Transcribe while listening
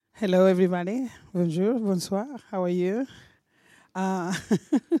Hello, everybody. Bonjour, bonsoir. How are you? Uh,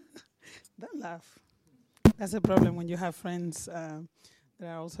 don't laugh. That's a problem when you have friends that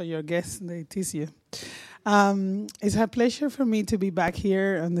are also your guests. They tease you. It's a pleasure for me to be back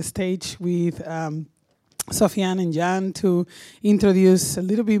here on the stage with Sofiane and Jan to introduce a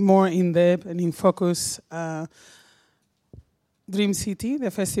little bit more in depth and in focus Dream City, the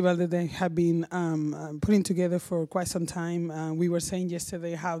festival that they have been putting together for quite some time. We were saying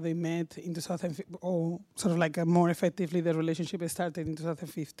yesterday how they met in 2015, or sort of like more effectively the relationship started in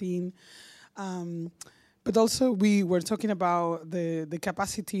 2015. But also we were talking about the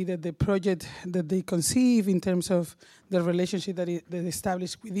capacity that the project that they conceive in terms of the relationship that they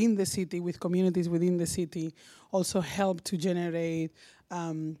established within the city, with communities within the city, also help to generate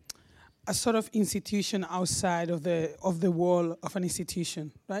a sort of institution outside of the wall of an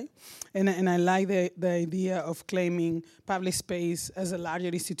institution, right? And I like the idea of claiming public space as a larger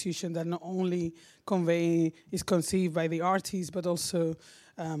institution that not only is conceived by the artists, but also,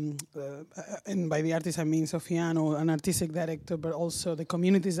 and by the artists I mean Sofiane, an artistic director, but also the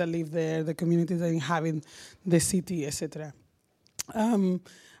communities that live there, the communities that inhabit the city, etc.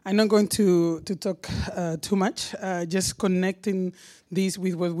 I'm not going to talk too much, just connecting this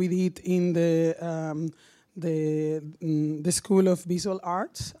with what we did in the School of Visual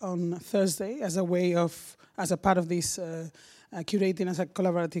Arts on Thursday as a part of this curating as a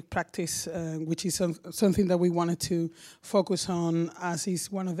collaborative practice, which is something that we wanted to focus on, as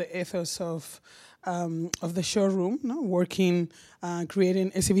is one of the ethos of the showroom, no? Working,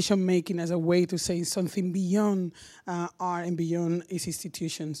 creating exhibition making as a way to say something beyond art and beyond its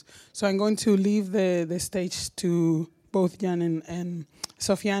institutions. So I'm going to leave the stage to both Jan and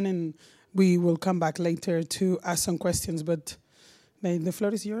Sofiane, and we will come back later to ask some questions. But the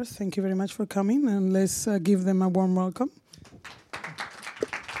floor is yours. Thank you very much for coming, and let's give them a warm welcome.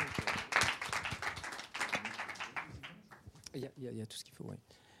 Il y a tout ce qu'il faut, oui.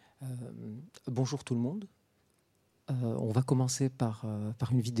 Bonjour tout le monde. On va commencer par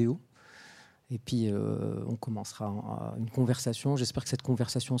une vidéo et puis on commencera une conversation. J'espère que cette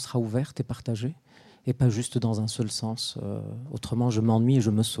conversation sera ouverte et partagée et pas juste dans un seul sens. Autrement, je m'ennuie et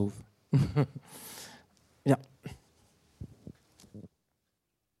je me sauve. Bien.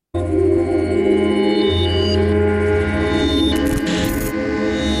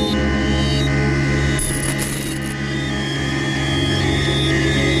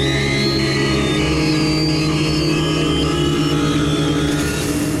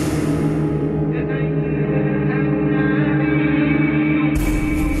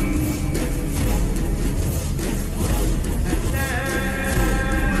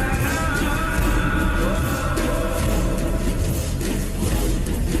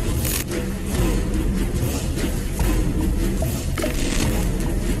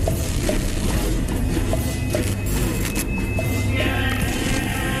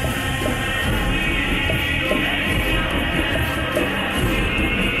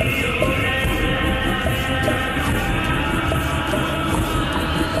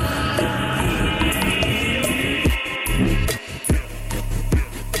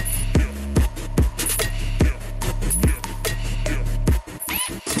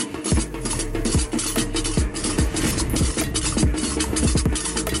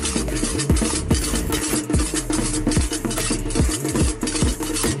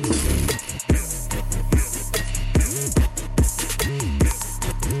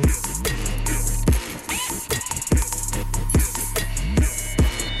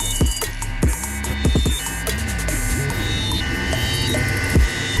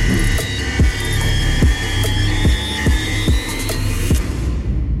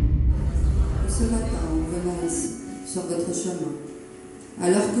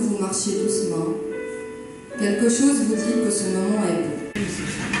 Quelque chose vous dit que ce moment est beau.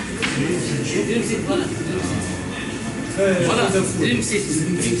 Voilà, Dream City.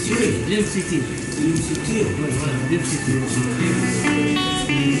 Dream City. Voilà, Dream City.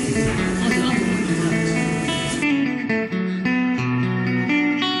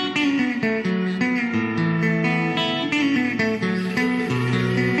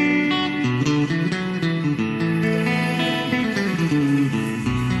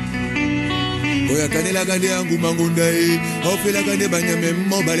 Kanela gande yangu mangundai ofela gande banyame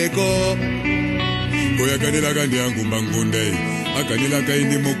mobaleko Koya kanela gande yangu mangundai akanela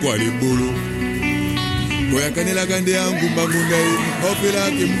kaini mokwali bulu Koya kanela gande yangu mangundai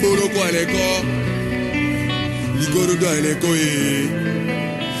ofela kimbulu kwaleko Ligoro do aleko e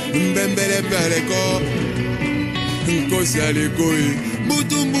mbembele peleko nkosi aleko e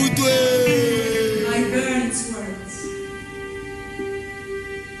mutu e My parents' words.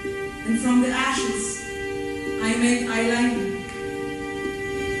 and from the ashes I make eyeliner.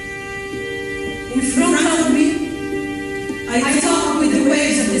 In front of me, I talk with the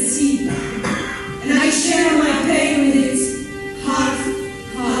waves of the sea, and I share my pain with it, half.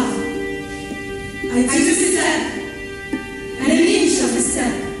 I take a step, and an inch of a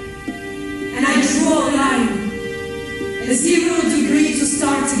step, and I draw a line, a 0 degree to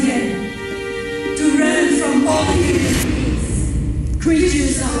start again, to run from all human beings,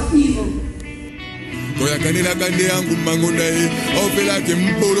 creatures of evil. Koyakanila kande yangu mangundai ofela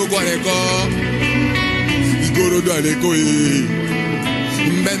kimbolo kwa leko igoro do aleko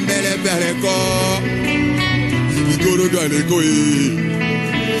mbembele pereko igoro do aleko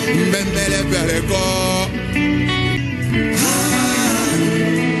mbembele pereko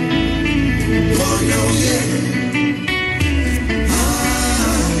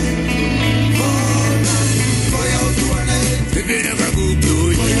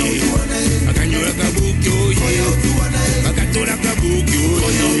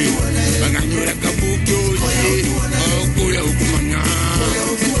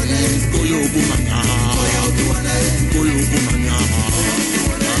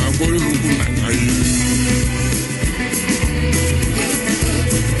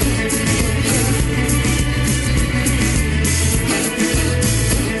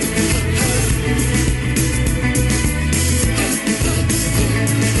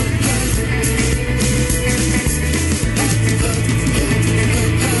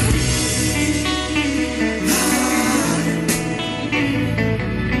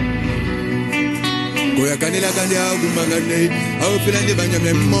Koyakanila kande yangu mangane ofela ndi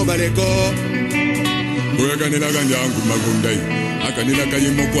banyame mobaleko Koyakanila kande yangu mangundai akanila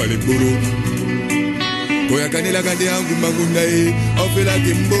kayimo kwa lebolo Koyakanila kande yangu mangundai ofela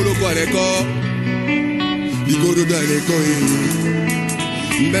kimbolo kwa leko igoro do aleko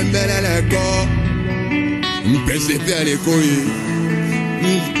mbembele leko mpese pe aleko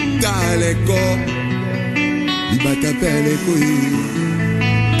ta leko ibata pe aleko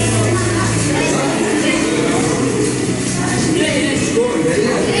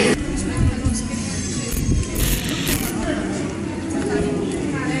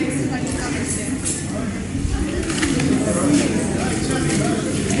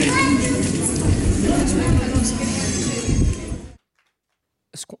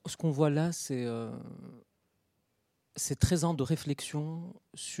Ce qu'on voit là, c'est 13 ans de réflexion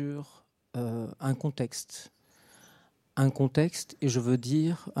sur un contexte. Un contexte, et je veux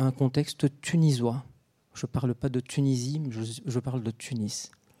dire un contexte tunisois. Je ne parle pas de Tunisie, mais je parle de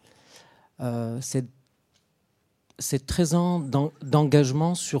Tunis. C'est 13 ans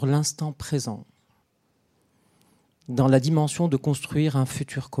d'engagement sur l'instant présent, dans la dimension de construire un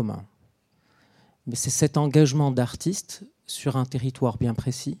futur commun. Mais c'est cet engagement d'artiste sur un territoire bien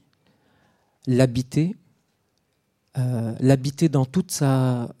précis, l'habiter dans toute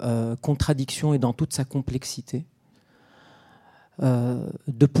sa contradiction et dans toute sa complexité,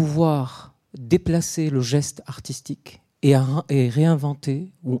 de pouvoir déplacer le geste artistique et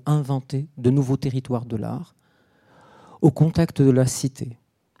réinventer ou inventer de nouveaux territoires de l'art au contact de la cité.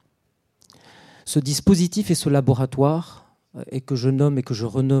 Ce dispositif et ce laboratoire, et que je nomme et que je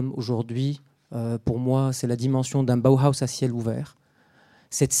renomme aujourd'hui, pour moi, c'est la dimension d'un Bauhaus à ciel ouvert.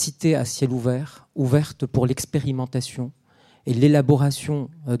 Cette cité à ciel ouvert, ouverte pour l'expérimentation et l'élaboration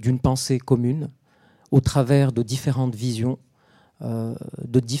d'une pensée commune au travers de différentes visions,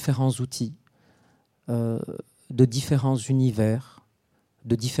 de différents outils, de différents univers,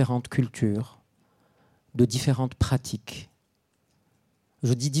 de différentes cultures, de différentes pratiques.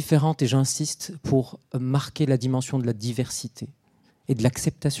 Je dis différentes et j'insiste pour marquer la dimension de la diversité et de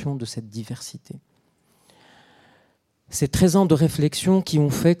l'acceptation de cette diversité. Ces 13 ans de réflexion qui ont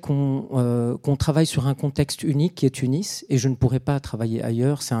fait qu'on travaille sur un contexte unique qui est Tunis, et je ne pourrais pas travailler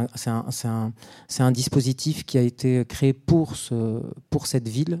ailleurs. C'est un dispositif qui a été créé pour cette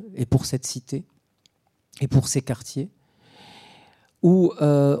ville et pour cette cité et pour ces quartiers, où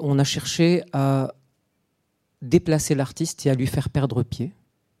on a cherché à déplacer l'artiste et à lui faire perdre pied,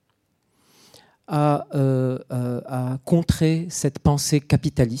 à contrer cette pensée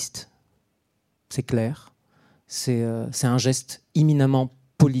capitaliste, c'est clair. C'est un geste éminemment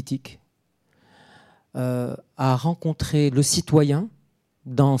politique, à rencontrer le citoyen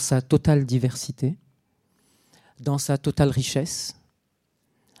dans sa totale diversité, dans sa totale richesse,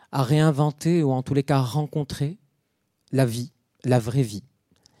 à réinventer ou en tous les cas rencontrer la vie, la vraie vie.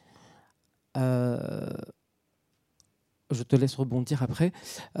 je te laisse rebondir après.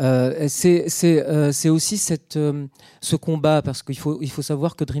 C'est aussi ce combat, parce qu'il faut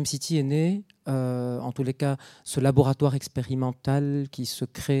savoir que Dream City est né, en tous les cas, ce laboratoire expérimental qui se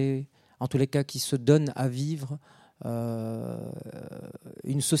crée, en tous les cas qui se donne à vivre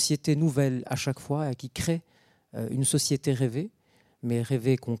une société nouvelle à chaque fois, et qui crée une société rêvée, mais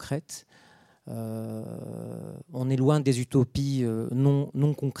rêvée concrète. On est loin des utopies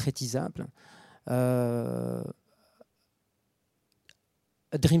non concrétisables.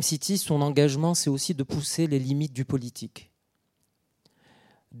 Dream City, son engagement, c'est aussi de pousser les limites du politique,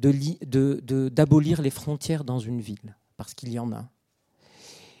 d'abolir les frontières dans une ville, parce qu'il y en a,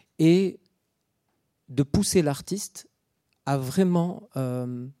 et de pousser l'artiste à vraiment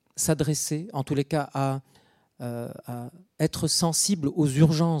s'adresser, en tous les cas à être sensible aux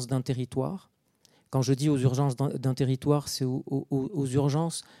urgences d'un territoire. Quand je dis aux urgences d'un territoire, c'est aux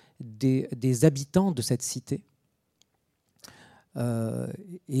urgences des habitants de cette cité.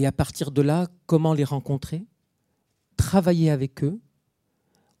 Et à partir de là, comment les rencontrer, travailler avec eux,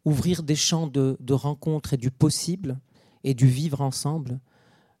 ouvrir des champs de rencontres et du possible et du vivre ensemble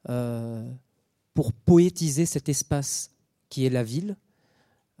pour poétiser cet espace qui est la ville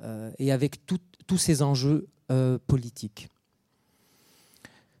et avec tous ces enjeux politiques.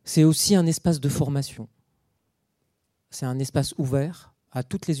 C'est aussi un espace de formation. C'est un espace ouvert à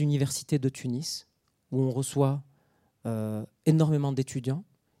toutes les universités de Tunis où on reçoit énormément d'étudiants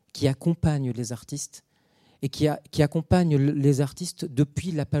qui accompagnent les artistes et qui accompagnent les artistes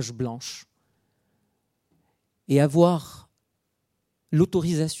depuis la page blanche. Et avoir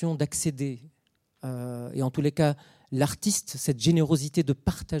l'autorisation d'accéder, et en tous les cas l'artiste, cette générosité de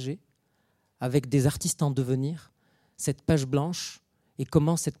partager avec des artistes en devenir, cette page blanche, et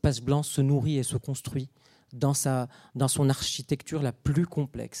comment cette page blanche se nourrit et se construit dans son architecture la plus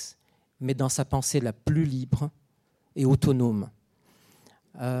complexe, mais dans sa pensée la plus libre et autonome.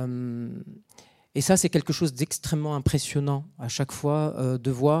 Et ça, c'est quelque chose d'extrêmement impressionnant à chaque fois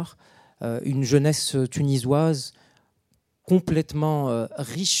de voir une jeunesse tunisoise complètement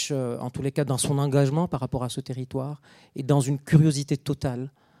riche, en tous les cas dans son engagement par rapport à ce territoire, et dans une curiosité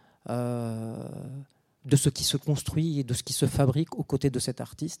totale de ce qui se construit et de ce qui se fabrique aux côtés de cet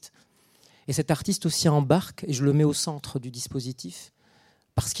artiste. Et cet artiste aussi embarque, et je le mets au centre du dispositif,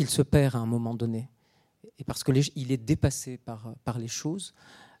 parce qu'il se perd à un moment donné, et parce qu'il est dépassé par les choses.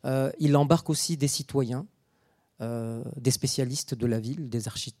 Il embarque aussi des citoyens, des spécialistes de la ville, des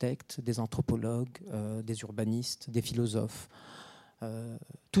architectes, des anthropologues, des urbanistes, des philosophes,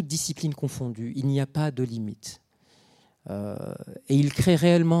 toutes disciplines confondues. Il n'y a pas de limite. Et il crée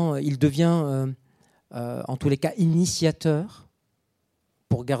réellement, il devient en tous les cas initiateur,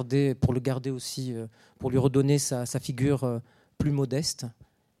 pour le garder aussi, pour lui redonner sa figure plus modeste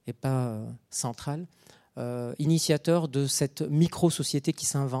et pas centrale, initiateur de cette micro-société qui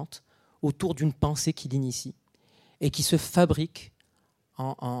s'invente autour d'une pensée qu'il initie et qui se fabrique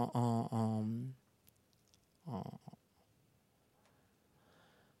en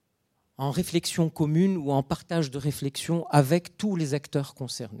réflexion commune ou en partage de réflexion avec tous les acteurs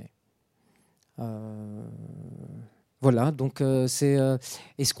concernés. Voilà, donc et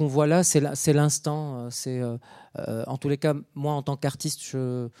ce qu'on voit là, c'est l'instant. En tous les cas, moi, en tant qu'artiste,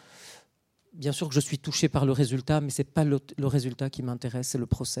 bien sûr que je suis touché par le résultat, mais ce n'est pas le résultat qui m'intéresse, c'est le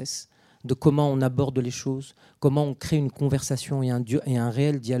process de comment on aborde les choses, comment on crée une conversation et un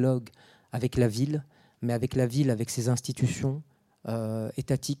réel dialogue avec la ville, mais avec la ville, avec ses institutions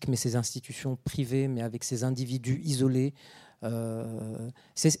étatiques, mais ses institutions privées, mais avec ses individus isolés.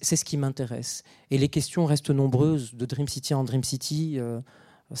 C'est ce qui m'intéresse. Et les questions restent nombreuses de Dream City en Dream City.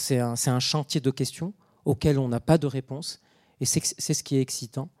 C'est un chantier de questions auxquelles on n'a pas de réponse. Et c'est ce qui est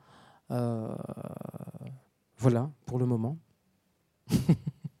excitant. Voilà, pour le moment.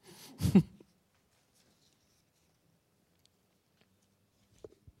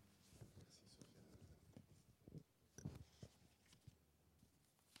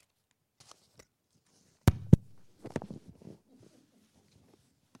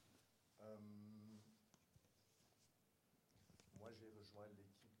 Moi, j'ai rejoint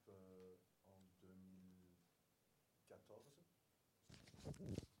l'équipe en 2014.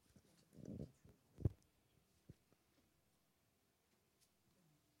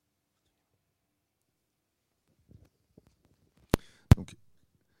 Donc,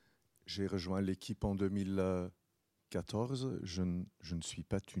 j'ai rejoint l'équipe en 2014. Je ne suis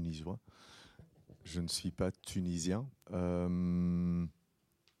pas tunisois. Je ne suis pas tunisien.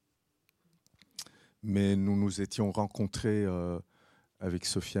 Mais nous nous étions rencontrés avec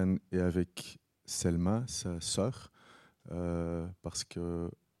Sofiane et avec Selma, sa sœur, parce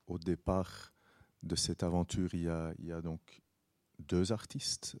qu'au départ, de cette aventure, il y a donc 2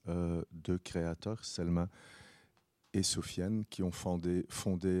 artistes, 2 créateurs, Selma et Sofiane, qui ont fondé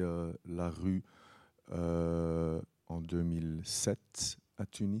la rue en 2007 à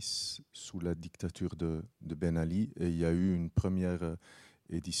Tunis, sous la dictature de Ben Ali. Et il y a eu une première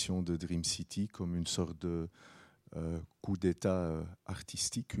édition de Dream City comme une sorte de coup d'État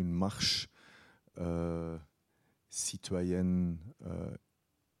artistique, une marche citoyenne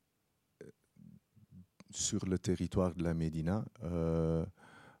sur le territoire de la Médina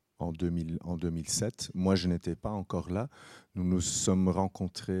en 2007. Moi, je n'étais pas encore là. Nous nous sommes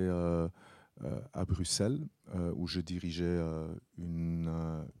rencontrés à Bruxelles, où je dirigeais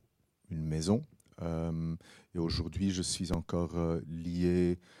une maison. Et aujourd'hui, je suis encore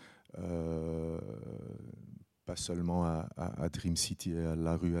lié pas seulement à Dream City et à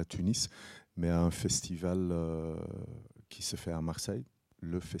la rue à Tunis, mais à un festival qui se fait à Marseille,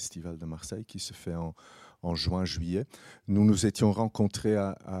 le Festival de Marseille, qui se fait en juin-juillet. Nous nous étions rencontrés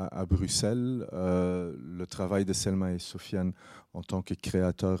à Bruxelles. Le travail de Selma et Sofiane en tant que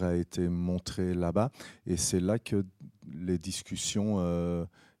créateurs a été montré là-bas. Et c'est là que les discussions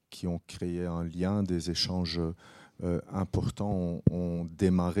qui ont créé un lien, des échanges importants ont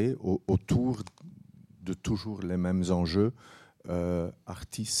démarré autour de toujours les mêmes enjeux,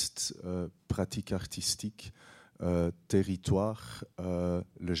 artistes, pratiques artistiques, territoire,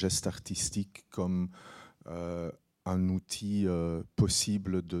 le geste artistique comme un outil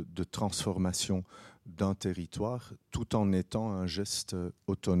possible de transformation d'un territoire, tout en étant un geste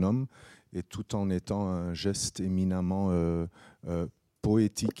autonome et tout en étant un geste éminemment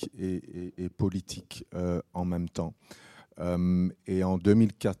poétique et politique en même temps. Et en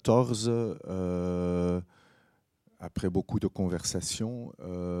 2014, après beaucoup de conversations,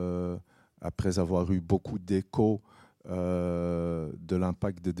 après avoir eu beaucoup d'échos de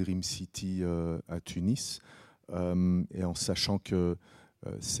l'impact de Dream City à Tunis, et en sachant que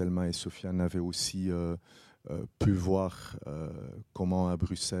Selma et Sofiane avaient aussi pu voir comment à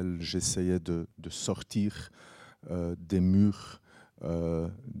Bruxelles j'essayais de sortir des murs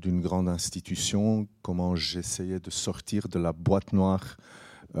d'une grande institution, comment j'essayais de sortir de la boîte noire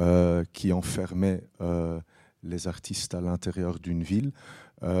qui enfermait les artistes à l'intérieur d'une ville.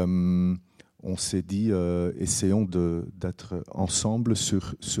 On s'est dit, essayons d'être ensemble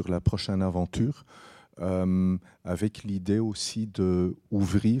sur la prochaine aventure, avec l'idée aussi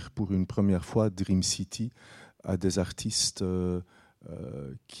d'ouvrir pour une première fois Dream City à des artistes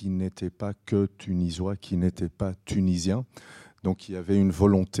qui n'étaient pas que tunisois, qui n'étaient pas tunisiens. Donc il y avait une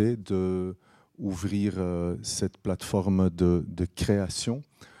volonté d'ouvrir cette plateforme de création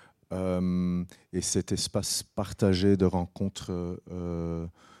et cet espace partagé de rencontres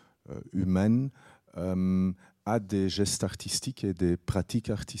humaines à des gestes artistiques et des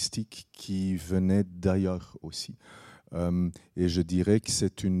pratiques artistiques qui venaient d'ailleurs aussi. Et je dirais que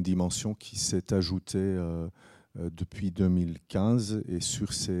c'est une dimension qui s'est ajoutée depuis 2015 et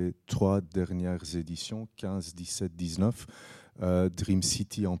sur ces 3 dernières éditions, 15, 17, 19, Dream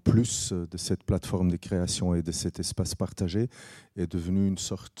City, en plus de cette plateforme de création et de cet espace partagé, est devenu une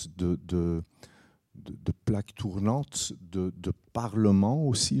sorte de plaque tournante, de parlement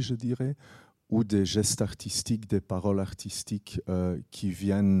aussi, je dirais, où des gestes artistiques, des paroles artistiques qui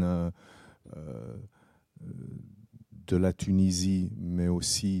viennent de la Tunisie, mais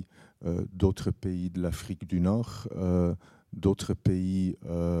aussi d'autres pays de l'Afrique du Nord, d'autres pays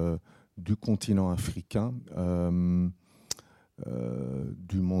du continent africain,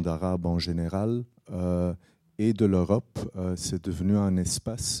 du monde arabe en général, et de l'Europe. C'est devenu un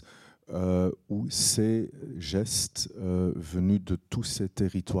espace où ces gestes venus de tous ces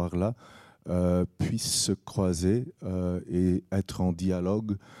territoires-là puissent se croiser et être en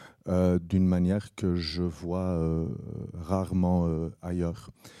dialogue d'une manière que je vois rarement ailleurs.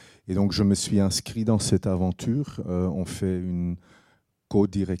 Et donc je me suis inscrit dans cette aventure. On fait une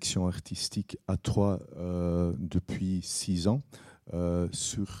co-direction artistique à 3 depuis 6 ans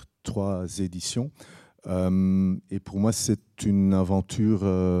sur 3 éditions. Et pour moi, c'est une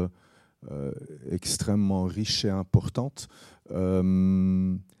aventure extrêmement riche et importante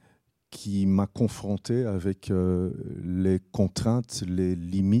qui m'a confronté avec les contraintes, les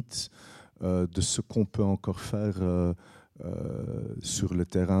limites de ce qu'on peut encore faire sur le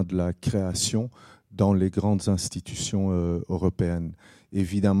terrain de la création dans les grandes institutions européennes.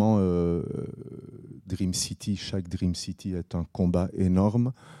 Évidemment, Dream City, chaque Dream City est un combat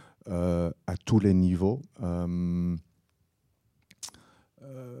énorme à tous les niveaux.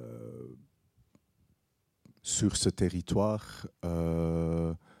 Sur ce territoire,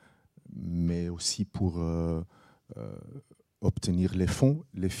 mais aussi pour obtenir les fonds,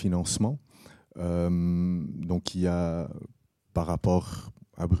 les financements. Donc il y a, par rapport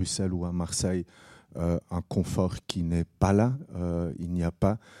à Bruxelles ou à Marseille, un confort qui n'est pas là. Il n'y a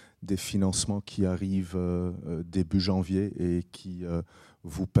pas des financements qui arrivent début janvier et qui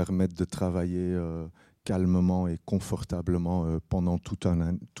vous permettent de travailler calmement et confortablement pendant toute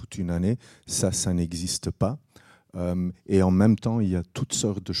une année. Ça n'existe pas. Et en même temps, il y a toutes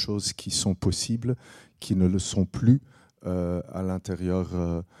sortes de choses qui sont possibles, qui ne le sont plus à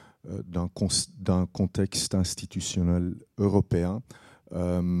l'intérieur d'un contexte institutionnel européen,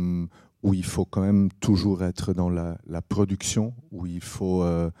 où il faut quand même toujours être dans la production, où il faut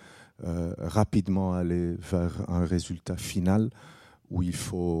rapidement aller vers un résultat final, où il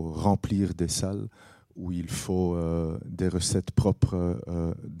faut remplir des salles, où il faut des recettes propres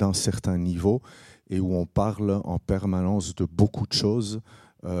d'un certain niveau, et où on parle en permanence de beaucoup de choses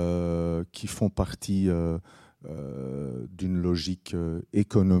qui font partie d'une logique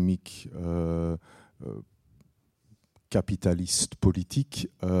économique capitaliste politique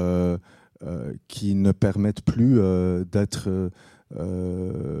qui ne permettent plus d'être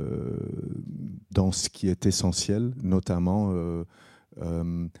dans ce qui est essentiel, notamment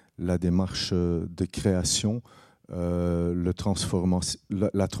la démarche de création, la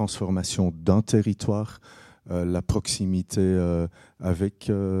transformation d'un territoire, la proximité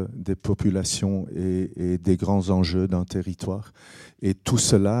avec des populations et des grands enjeux d'un territoire. Et tout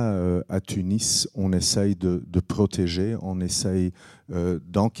cela, à Tunis, on essaye de protéger, on essaye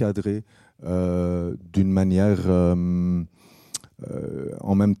d'encadrer d'une manière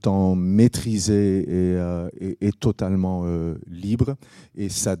en même temps maîtrisée et totalement libre. Et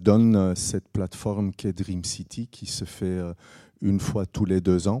ça donne cette plateforme qu'est Dream City, qui se fait une fois tous les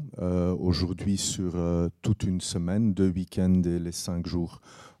 2 ans, aujourd'hui sur toute une semaine, 2 week-ends et les 5 jours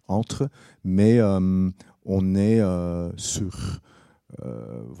entre. Mais on est sur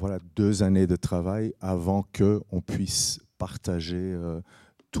 2 années de travail avant qu'on puisse partager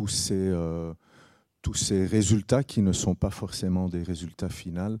tous ces résultats qui ne sont pas forcément des résultats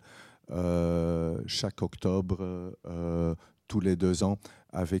finaux. Chaque octobre, tous les 2 ans,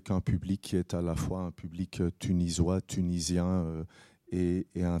 avec un public qui est à la fois un public tunisois, tunisien et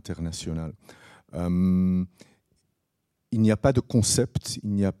international. Il n'y a pas de concept,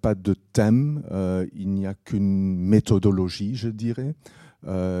 il n'y a pas de thème, il n'y a qu'une méthodologie, je dirais,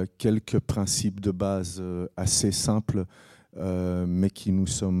 quelques principes de base assez simples, mais qui nous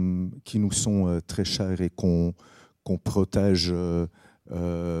sont très chers et qu'on protège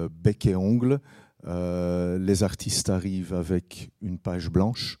bec et ongle. Les artistes arrivent avec une page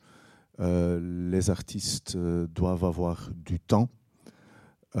blanche. Les artistes doivent avoir du temps.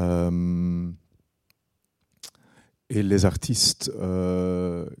 Et les artistes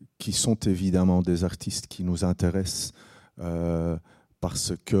qui sont évidemment des artistes qui nous intéressent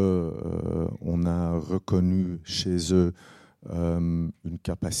parce qu'on a reconnu chez eux une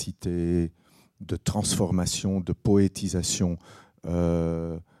capacité de transformation, de poétisation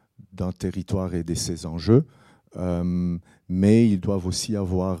d'un territoire et de ses enjeux, mais ils doivent aussi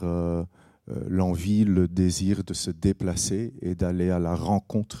avoir l'envie, le désir de se déplacer et d'aller à la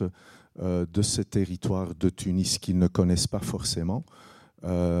rencontre de ce territoire de Tunis qu'ils ne connaissent pas forcément.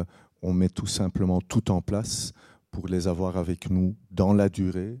 On met tout simplement tout en place pour les avoir avec nous dans la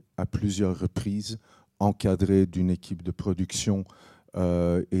durée, à plusieurs reprises, encadrés d'une équipe de production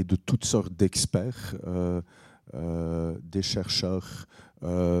et de toutes sortes d'experts, des chercheurs,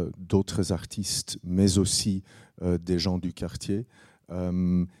 d'autres artistes, mais aussi des gens du quartier.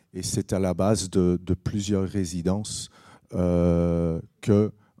 Et c'est à la base de plusieurs résidences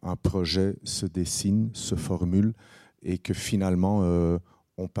qu'un projet se dessine, se formule, et que finalement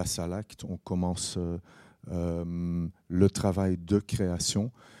on passe à l'acte, on commence le travail de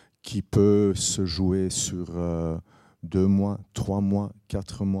création qui peut se jouer sur 2 mois, 3 mois,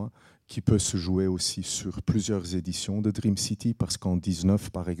 4 mois, qui peut se jouer aussi sur plusieurs éditions de Dream City, parce qu'en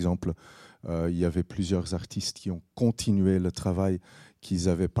 2019, par exemple, il y avait plusieurs artistes qui ont continué le travail qu'ils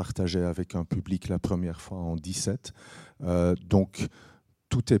avaient partagé avec un public la première fois en 2017. Donc,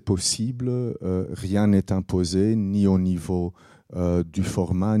 tout est possible, rien n'est imposé, ni au niveau du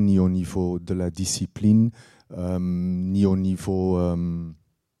format, ni au niveau de la discipline, ni au niveau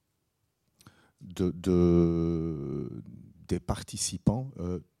des participants.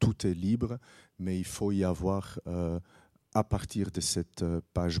 Tout est libre, mais il faut y avoir, à partir de cette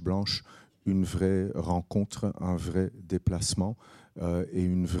page blanche, une vraie rencontre, un vrai déplacement et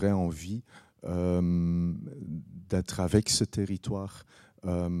une vraie envie d'être avec ce territoire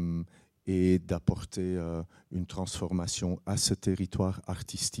et d'apporter une transformation à ce territoire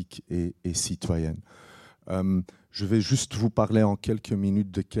artistique et citoyenne. Je vais juste vous parler en quelques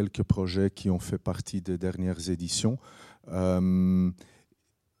minutes de quelques projets qui ont fait partie des dernières éditions. Il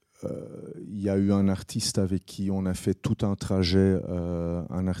y a eu un artiste avec qui on a fait tout un trajet,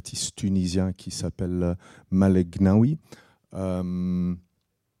 un artiste tunisien qui s'appelle Malek Gnaoui,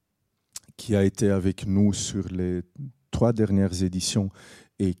 qui a été avec nous sur les 3 dernières éditions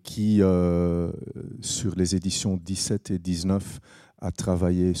et qui, sur les éditions 17 et 19, a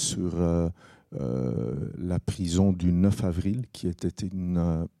travaillé sur la prison du 9 avril, qui était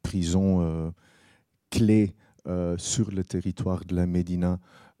une prison clé sur le territoire de la Médina,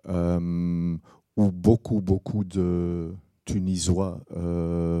 où beaucoup de Tunisois,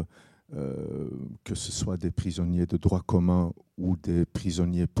 que ce soit des prisonniers de droit commun ou des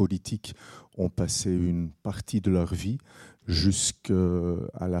prisonniers politiques, ont passé une partie de leur vie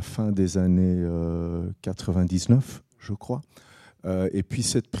jusqu'à la fin des années 99, je crois. Et puis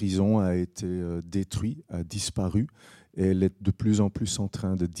cette prison a été détruite, a disparu, et elle est de plus en plus en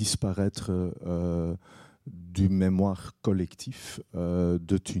train de disparaître du mémoire collectif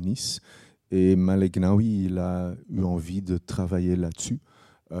de Tunis. Et Malek Gnaoui, il a eu envie de travailler là-dessus.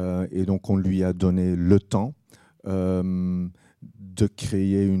 Et donc on lui a donné le temps de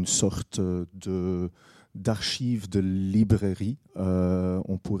créer une sorte d'archive, de librairie,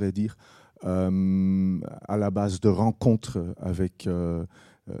 on pourrait dire, à la base de rencontres avec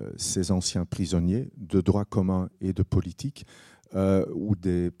ces anciens prisonniers de droit commun et de politique, ou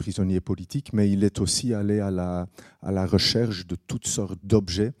des prisonniers politiques, mais il est aussi allé à la recherche de toutes sortes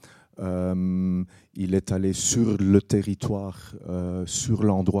d'objets. Il est allé sur le territoire, sur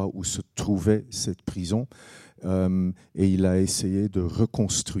l'endroit où se trouvait cette prison, et il a essayé de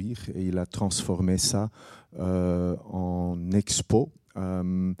reconstruire, et il a transformé ça en expo,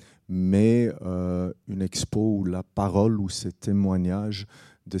 mais une expo où la parole, où ces témoignages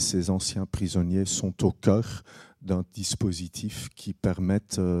de ces anciens prisonniers sont au cœur d'un dispositif qui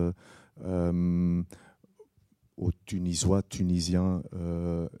permette aux Tunisois, Tunisiens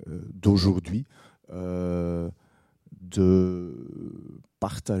d'aujourd'hui de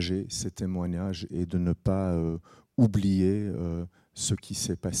partager ces témoignages et de ne pas oublier ce qui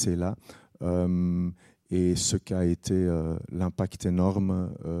s'est passé là et ce qu'a été l'impact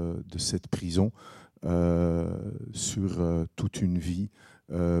énorme de cette prison sur toute une vie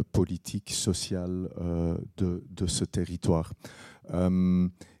politique, sociale de ce territoire.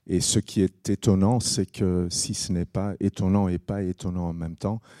 Et ce qui est étonnant, c'est que si ce n'est pas étonnant et pas étonnant en même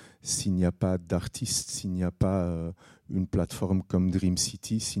temps, s'il n'y a pas d'artistes, s'il n'y a pas une plateforme comme Dream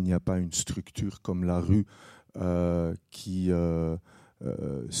City, s'il n'y a pas une structure comme La Rue qui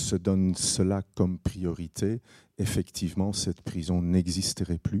se donne cela comme priorité, effectivement, cette prison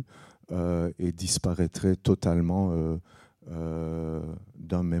n'existerait plus et disparaîtrait totalement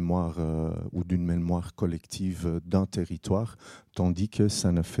d'un mémoire ou d'une mémoire collective d'un territoire, tandis que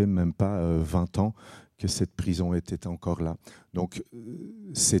ça ne fait même pas 20 ans que cette prison était encore là. Donc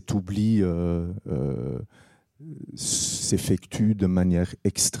cet oubli s'effectue de manière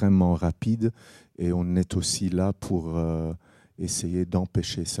extrêmement rapide et on est aussi là pour essayer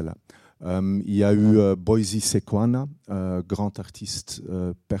d'empêcher cela. Il y a eu Boise Sekwana, grand artiste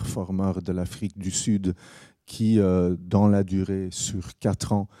performeur de l'Afrique du Sud, qui, dans la durée, sur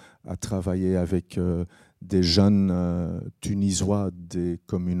 4 ans, a travaillé avec des jeunes Tunisois des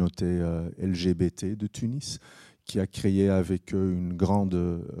communautés LGBT de Tunis, qui a créé avec eux une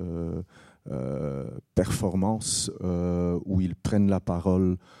grande performance où ils prennent la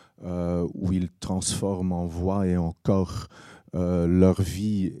parole, où ils transforment en voix et en corps leur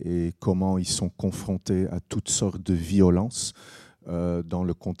vie et comment ils sont confrontés à toutes sortes de violences dans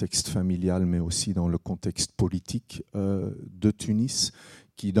le contexte familial, mais aussi dans le contexte politique de Tunis,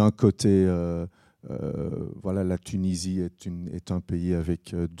 qui d'un côté, voilà, la Tunisie est un pays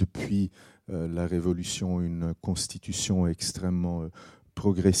avec, depuis la Révolution, une constitution extrêmement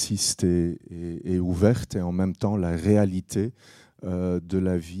progressiste et ouverte, et en même temps la réalité de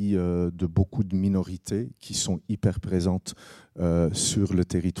la vie de beaucoup de minorités qui sont hyper présentes sur le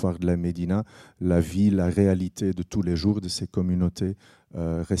territoire de la Médina. La vie, la réalité de tous les jours de ces communautés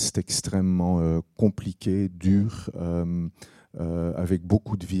reste extrêmement compliquée, dure, avec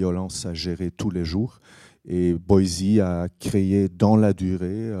beaucoup de violence à gérer tous les jours. Et Boise a créé dans la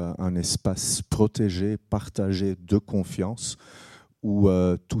durée un espace protégé, partagé, de confiance, où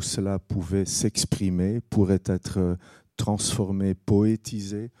tout cela pouvait s'exprimer, pourrait être transformé,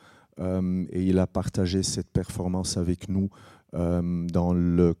 poétisé, et il a partagé cette performance avec nous dans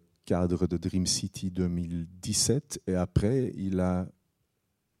le cadre de Dream City 2017, et après il a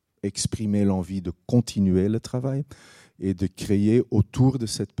exprimé l'envie de continuer le travail et de créer autour de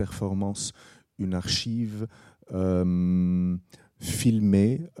cette performance une archive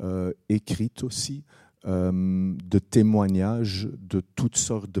filmées, écrites aussi, de témoignages de toutes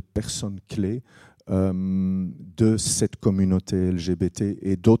sortes de personnes clés de cette communauté LGBT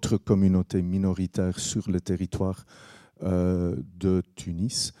et d'autres communautés minoritaires sur le territoire de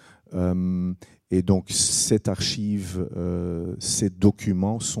Tunis. Et donc cette archive, ces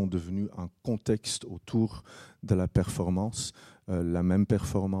documents sont devenus un contexte autour de la performance, la même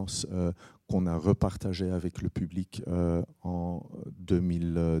performance qu'on a repartagée avec le public en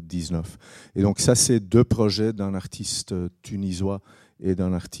 2019. Et donc ça, c'est 2 projets d'un artiste tunisois et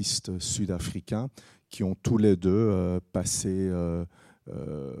d'un artiste sud-africain qui ont tous les deux passé,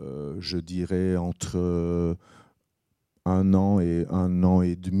 je dirais, entre 1 an et 1 an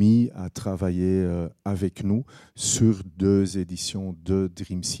et demi à travailler avec nous sur 2 éditions de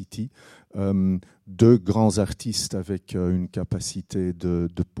Dream City. 2 grands artistes avec une capacité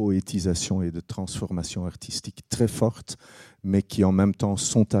de poétisation et de transformation artistique très forte, mais qui en même temps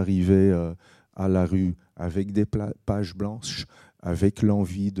sont arrivés à la rue avec des pages blanches, avec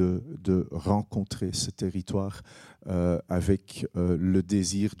l'envie de rencontrer ce territoire, avec le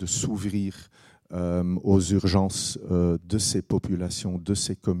désir de s'ouvrir aux urgences de ces populations, de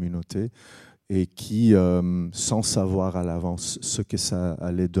ces communautés, et qui, sans savoir à l'avance ce que ça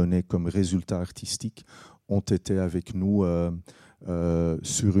allait donner comme résultat artistique, ont été avec nous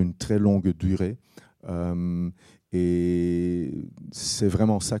sur une très longue durée. Et c'est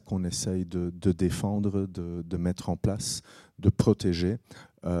vraiment ça qu'on essaye de défendre, de mettre en place, de protéger.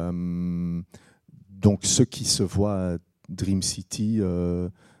 Donc ce qui se voit à Dream City,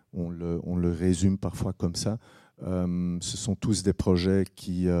 on le résume parfois comme ça. Ce sont tous des projets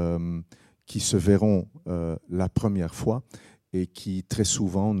qui se verront la première fois et qui très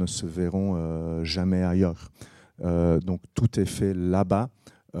souvent ne se verront jamais ailleurs. Donc tout est fait là-bas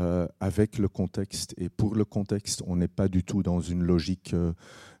avec le contexte et pour le contexte. On n'est pas du tout dans une logique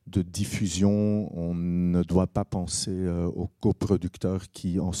de diffusion. On ne doit pas penser aux coproducteurs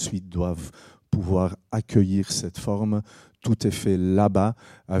qui ensuite doivent pouvoir accueillir cette forme. Tout est fait là-bas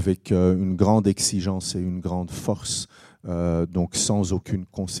avec une grande exigence et une grande force, donc sans aucune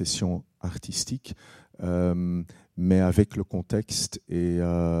concession artistique, mais avec le contexte et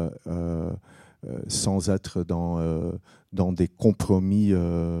sans être dans des compromis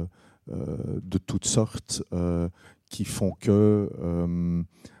de toutes sortes qui font que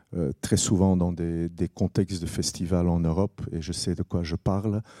très souvent dans des contextes de festivals en Europe, et je sais de quoi je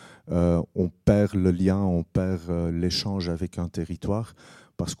parle, on perd le lien, on perd l'échange avec un territoire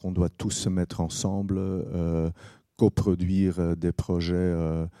parce qu'on doit tous se mettre ensemble, coproduire des projets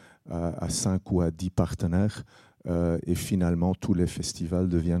à 5 ou à 10 partenaires, et finalement tous les festivals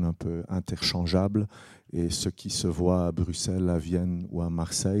deviennent un peu interchangeables, et ce qui se voit à Bruxelles, à Vienne ou à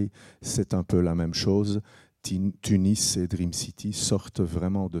Marseille, c'est un peu la même chose. Tunis et Dream City sortent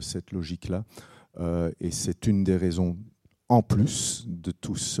vraiment de cette logique-là, et c'est une des raisons, en plus de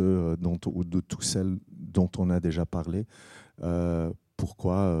tous ceux ou de toutes celles dont on a déjà parlé,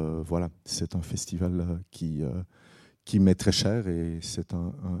 pourquoi voilà, c'est un festival qui m'est très cher, et c'est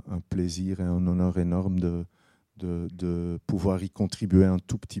un plaisir et un honneur énorme de pouvoir y contribuer un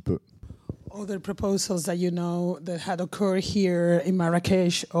tout petit peu. Other proposals that you know that had occurred here in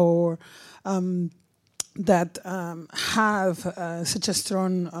Marrakesh or that have such a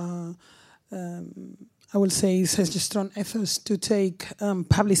strong, I will say, such a strong ethos to take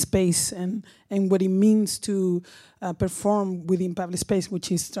public space and what it means to perform within public space,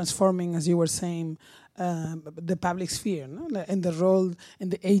 which is transforming, as you were saying, the public sphere, no? And the role and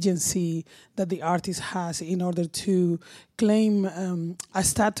the agency that the artist has in order to claim a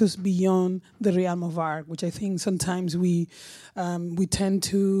status beyond the realm of art, which I think sometimes we tend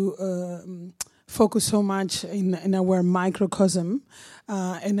to focus so much in our microcosm,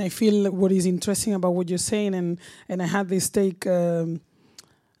 and I feel what is interesting about what you're saying, and I had this take.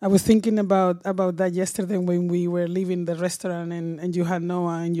 I was thinking about that yesterday when we were leaving the restaurant and you had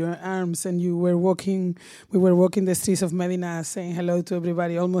Noah in your arms and we were walking the streets of Medina saying hello to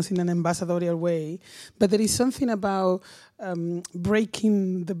everybody almost in an ambassadorial way. But there is something about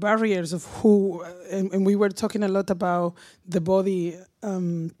breaking the barriers of who, and we were talking a lot about the body.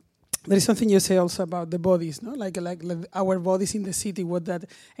 There is something you say also about the bodies, no? Like our bodies in the city, what that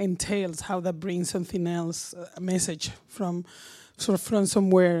entails, how that brings something else, a message from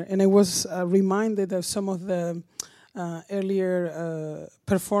somewhere. And I was reminded of some of the earlier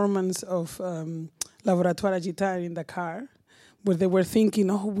performance of Laboratoire Agitar in Dakar, where they were thinking,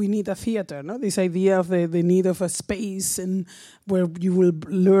 oh, we need a theater, no? This idea of the need of a space and where you will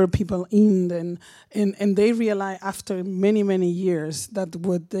lure people in, and they realize after many, many years that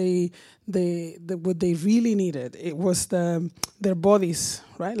what they really needed, it was their bodies,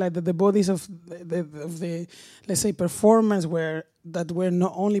 right? Like the bodies of the let's say performers were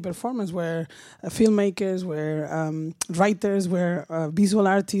not only performers, were filmmakers, were writers, were visual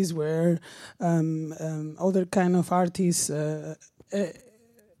artists, were other kind of artists.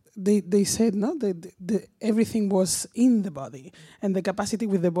 They said no, everything was in the body, and the capacity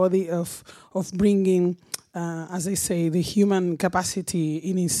with the body of bringing, as they say, the human capacity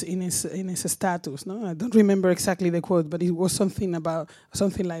in his status. No, I don't remember exactly the quote, but it was something like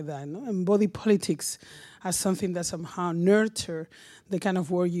that. No, and body politics as something that somehow nurture the kind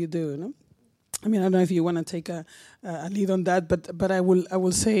of work you do. No? I mean, I don't know if you want to take a lead on that, but I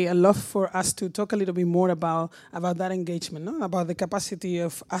will say I love for us to talk a little bit more about that engagement, no? About the capacity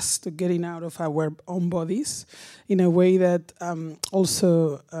of us to getting out of our own bodies in a way that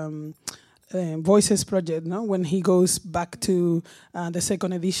also Voices Project, no? When he goes back to the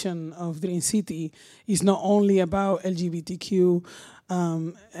second edition of Dream City, is not only about LGBTQ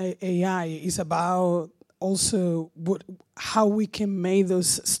AI, it's about also how we can make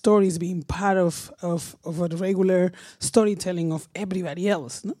those stories being part of a regular storytelling of everybody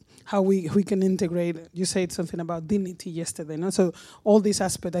else. No? How we can integrate. You said something about dignity yesterday. No? So all this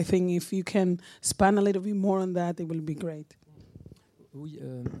aspect, I think if you can span a little bit more on that, it will be great. Oui,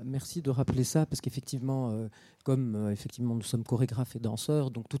 merci de rappeler ça, parce qu'effectivement, comme effectivement nous sommes chorégraphes et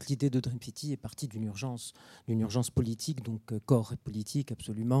danseurs, donc toute l'idée de Dream City est partie d'une urgence politique, donc corps et politique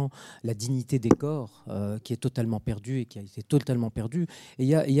absolument, la dignité des corps qui est totalement perdue et qui a été totalement perdue. Et il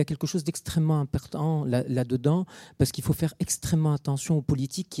y a quelque chose d'extrêmement important là-dedans, parce qu'il faut faire extrêmement attention aux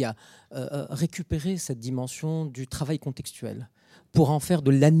politiques qui a récupéré cette dimension du travail contextuel pour en faire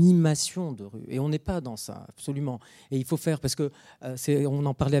de l'animation de rue. Et on n'est pas dans ça, absolument. Et il faut faire, parce que on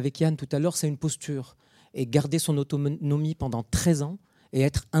en parlait avec Yann tout à l'heure, c'est une posture. Et garder son autonomie pendant 13 ans et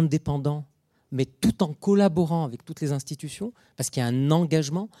être indépendant, mais tout en collaborant avec toutes les institutions, parce qu'il y a un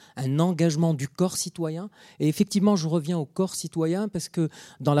engagement du corps citoyen. Et effectivement, je reviens au corps citoyen, parce que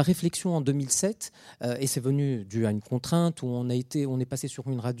dans la réflexion en 2007, et c'est venu dû à une contrainte, où on est passé sur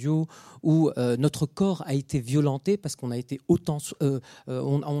une radio, où notre corps a été violenté, parce qu'on a été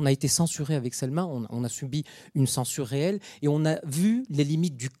on a été censuré avec Selma, on a subi une censure réelle, et on a vu les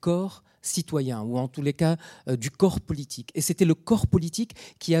limites du corps citoyen, ou en tous les cas du corps politique. Et c'était le corps politique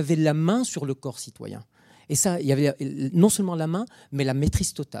qui avait la main sur le corps citoyen. Et ça, il y avait non seulement la main, mais la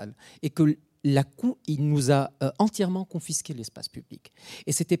maîtrise totale. Et que il nous a entièrement confisqué l'espace public.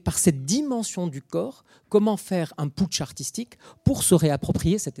 Et c'était par cette dimension du corps, comment faire un putsch artistique pour se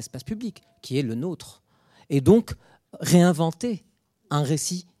réapproprier cet espace public, qui est le nôtre. Et donc, réinventer un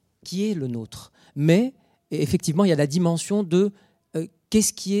récit qui est le nôtre. Mais, effectivement, il y a la dimension de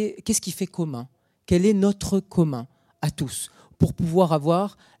qu'est-ce qui fait commun? Quel est notre commun à tous? Pour pouvoir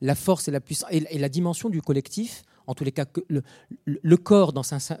avoir la force et la puissance et la dimension du collectif, en tous les cas le corps dans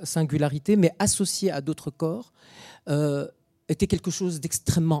sa singularité, mais associé à d'autres corps, était quelque chose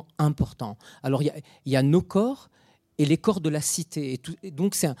d'extrêmement important. Alors il y a nos corps et les corps de la cité. Et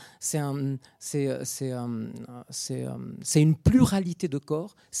donc c'est une pluralité de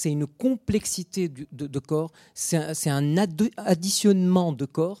corps, c'est une complexité de corps, c'est un additionnement de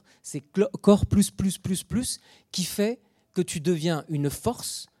corps, c'est corps plus qui fait que tu deviens une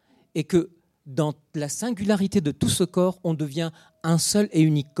force et que dans la singularité de tout ce corps, on devient un seul et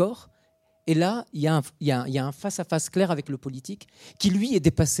unique corps. Et là, il y a un face-à-face clair avec le politique qui, lui, est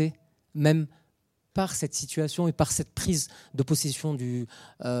dépassé même par cette situation et par cette prise de possession de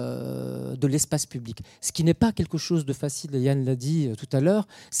l'espace public. Ce qui n'est pas quelque chose de facile, Yann l'a dit tout à l'heure,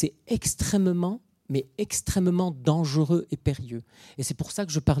 c'est extrêmement dangereux et périlleux. Et c'est pour ça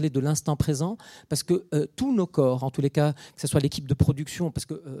que je parlais de l'instant présent, parce que tous nos corps, en tous les cas, que ce soit l'équipe de production, parce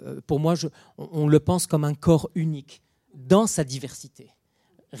que pour moi, on le pense comme un corps unique, dans sa diversité.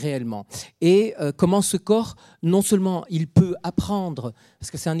 Réellement. Et comment ce corps, non seulement il peut apprendre,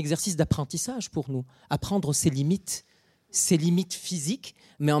 parce que c'est un exercice d'apprentissage pour nous, apprendre ses limites physiques,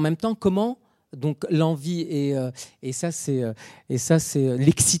 mais en même temps comment donc l'envie et ça c'est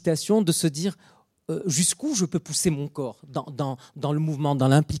l'excitation de se dire jusqu'où je peux pousser mon corps dans le mouvement, dans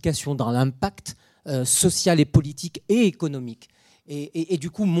l'implication, dans l'impact social et politique et économique. Et du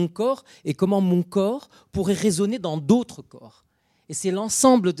coup mon corps, et comment mon corps pourrait résonner dans d'autres corps. Et c'est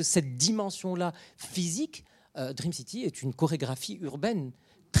l'ensemble de cette dimension-là physique. Dream City est une chorégraphie urbaine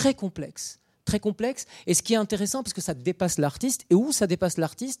très complexe, très complexe. Et ce qui est intéressant, parce que ça dépasse l'artiste, et où ça dépasse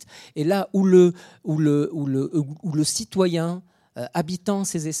l'artiste, et là où le citoyen habitant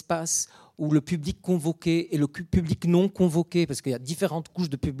ces espaces, où le public convoqué et le public non convoqué, parce qu'il y a différentes couches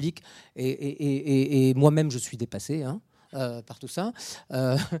de public, et moi-même je suis dépassé par tout ça,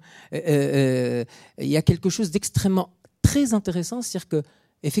 il y a quelque chose d'extrêmement très intéressant, c'est-à-dire que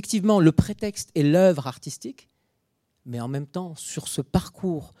effectivement le prétexte est l'œuvre artistique, mais en même temps sur ce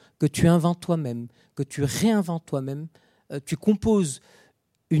parcours que tu inventes toi-même, que tu réinventes toi-même, tu composes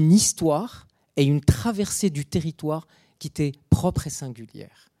une histoire et une traversée du territoire qui t'est propre et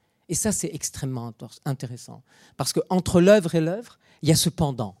singulière. Et ça, c'est extrêmement intéressant. Parce qu'entre l'œuvre et l'œuvre, il y a ce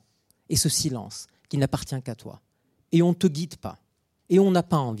pendant et ce silence qui n'appartient qu'à toi. Et on ne te guide pas. Et on n'a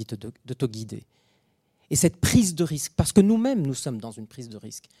pas envie de te guider. Et cette prise de risque, parce que nous-mêmes, nous sommes dans une prise de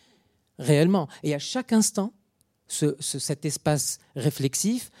risque, réellement. Et à chaque instant, cet espace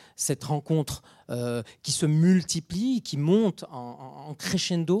réflexif, cette rencontre qui se multiplie, qui monte en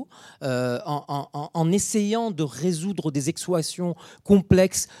crescendo, en essayant de résoudre des équations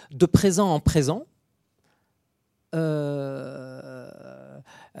complexes de présent en présent, de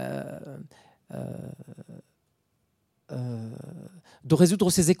résoudre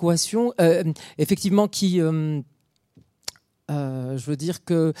ces équations, effectivement, qui, je veux dire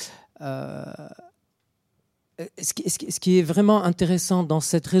que ce qui est vraiment intéressant dans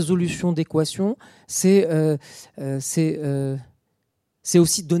cette résolution d'équations, c'est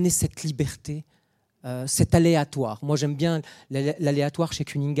aussi donner cette liberté, cet aléatoire. Moi, j'aime bien l'aléatoire chez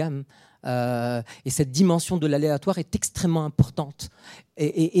Cunningham. Et cette dimension de l'aléatoire est extrêmement importante.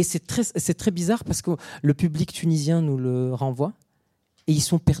 Et c'est très bizarre parce que le public tunisien nous le renvoie et ils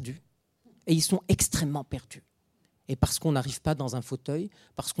sont perdus. Et ils sont extrêmement perdus. Et parce qu'on n'arrive pas dans un fauteuil,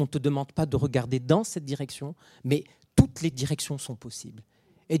 parce qu'on ne te demande pas de regarder dans cette direction, mais toutes les directions sont possibles.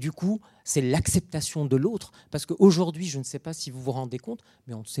 Et du coup, c'est l'acceptation de l'autre. Parce qu'aujourd'hui, je ne sais pas si vous vous rendez compte,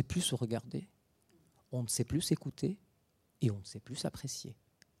 mais on ne sait plus se regarder, on ne sait plus s'écouter et on ne sait plus s'apprécier.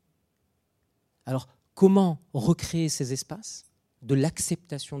 Alors, comment recréer ces espaces de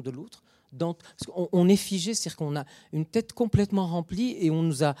l'acceptation de l'autre ? Parce qu'on est figé, c'est-à-dire qu'on a une tête complètement remplie et on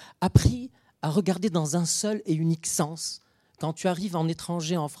nous a appris à regarder dans un seul et unique sens. Quand tu arrives en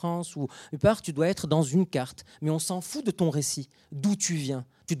étranger, en France ou part, tu dois être dans une carte. Mais on s'en fout de ton récit, d'où tu viens.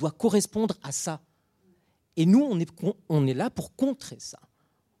 Tu dois correspondre à ça. Et nous, on est là pour contrer ça,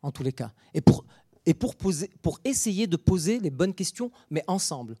 en tous les cas. Et pour essayer de poser les bonnes questions, mais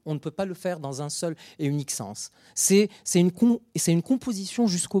ensemble. On ne peut pas le faire dans un seul et unique sens. C'est une composition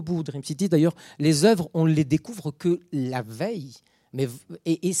jusqu'au bout, Dream City. D'ailleurs, les œuvres, on ne les découvre que la veille.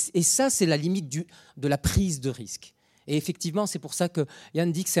 Et ça, c'est la limite de la prise de risque. Et effectivement, c'est pour ça que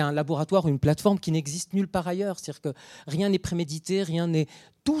Yann dit que c'est un laboratoire ou une plateforme qui n'existe nulle part ailleurs. C'est-à-dire que rien n'est prémédité,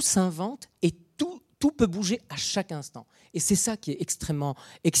 tout s'invente et tout peut bouger à chaque instant. Et c'est ça qui est extrêmement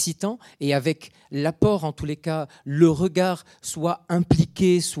excitant. Et avec l'apport, en tous les cas, le regard soit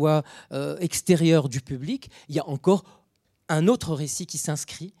impliqué, soit extérieur du public, il y a encore un autre récit qui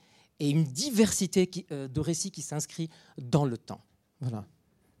s'inscrit et une diversité de récits qui s'inscrit dans le temps. Voilà.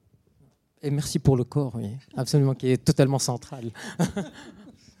 Et merci pour le corps, oui, absolument, qui est totalement central.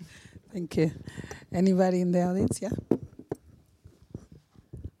 Thank you. Anybody in the audience? Yeah?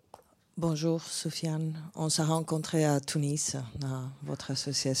 Bonjour Sofiane, on s'est rencontrés à Tunis, dans votre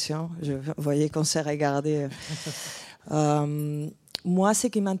association. Je voyais qu'on s'est regardé. Moi, ce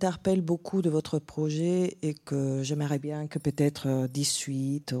qui m'interpelle beaucoup de votre projet et que j'aimerais bien que peut-être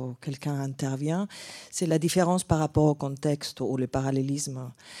 18 ou quelqu'un intervienne, c'est la différence par rapport au contexte ou le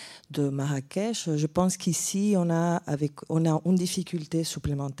parallélisme de Marrakech. Je pense qu'ici, on a une difficulté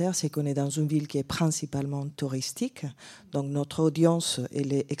supplémentaire, c'est qu'on est dans une ville qui est principalement touristique. Donc notre audience,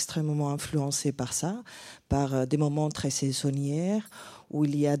 elle est extrêmement influencée par ça, par des moments très saisonniers, où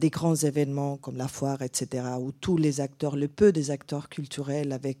il y a des grands événements comme la foire, etc., où tous les acteurs, le peu des acteurs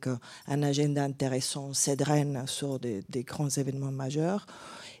culturels avec un agenda intéressant s'édrainent sur des grands événements majeurs,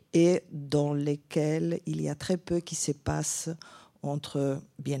 et dans lesquels il y a très peu qui se passe entre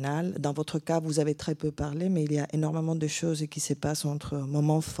biennales. Dans votre cas, vous avez très peu parlé, mais il y a énormément de choses qui se passent entre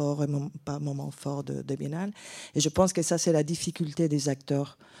moments forts et pas moments forts de biennale. Et je pense que ça, c'est la difficulté des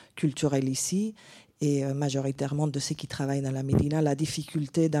acteurs culturels ici, et majoritairement de ceux qui travaillent dans la Médina, la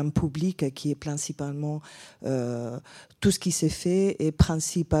difficulté d'un public qui est principalement... tout ce qui s'est fait est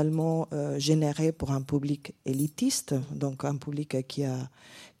principalement généré pour un public élitiste, donc un public qui a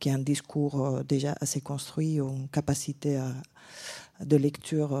un discours déjà assez construit, une capacité de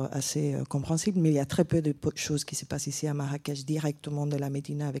lecture assez compréhensible, mais il y a très peu de choses qui se passent ici à Marrakech directement de la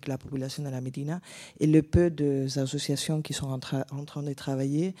Médina avec la population de la Médina, et le peu d'associations qui sont en train de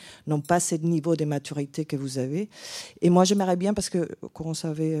travailler n'ont pas ce niveau de maturité que vous avez. Et moi j'aimerais bien, parce que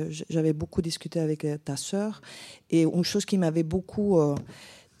j'avais beaucoup discuté avec ta sœur, et une chose qui m'avait beaucoup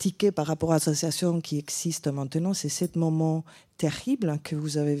tiqué par rapport à l'association qui existe maintenant, c'est ce moment terrible que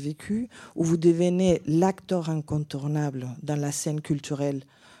vous avez vécu, où vous devenez l'acteur incontournable dans la scène culturelle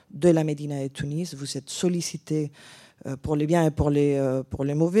de la Médina et Tunis. Vous êtes sollicité pour les biens et pour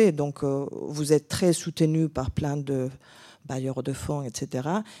les mauvais. Donc, vous êtes très soutenu par plein de bailleurs de fonds, etc.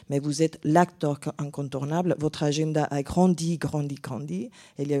 Mais vous êtes l'acteur incontournable. Votre agenda a grandi. Et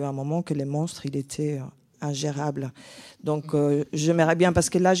il y a eu un moment que les monstres, il était ingérable. Donc, j'aimerais bien,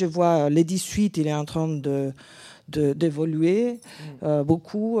 parce que là, je vois les 18, il est en train d'évoluer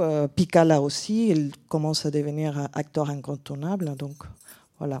beaucoup. Pikala aussi, il commence à devenir acteur incontournable. Donc,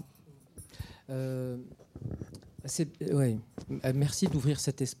 voilà. Ouais. Merci d'ouvrir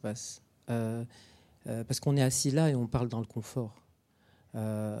cet espace. Parce qu'on est assis là et on parle dans le confort.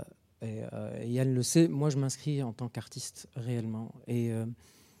 Et Yann le sait, moi, je m'inscris en tant qu'artiste réellement.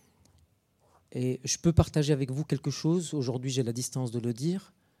 Et je peux partager avec vous quelque chose. Aujourd'hui, j'ai la distance de le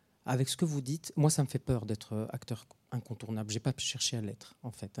dire. Avec ce que vous dites, moi, ça me fait peur d'être acteur incontournable. Je n'ai pas cherché à l'être,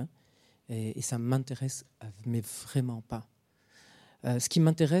 en fait. Hein. Et ça ne m'intéresse, mais vraiment pas. Ce qui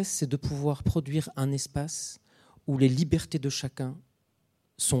m'intéresse, c'est de pouvoir produire un espace où les libertés de chacun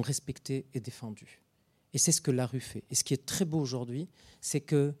sont respectées et défendues. Et c'est ce que la rue fait. Et ce qui est très beau aujourd'hui, c'est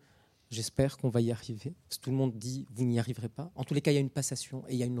que, j'espère qu'on va y arriver, parce que tout le monde dit « vous n'y arriverez pas ». En tous les cas, il y a une passation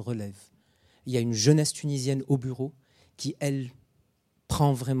et il y a une relève. Il y a une jeunesse tunisienne au bureau qui, elle,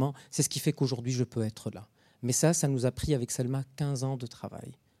 prend vraiment... C'est ce qui fait qu'aujourd'hui, je peux être là. Mais ça nous a pris avec Selma 15 ans de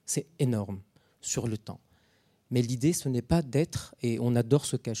travail. C'est énorme sur le temps. Mais l'idée, ce n'est pas d'être, et on adore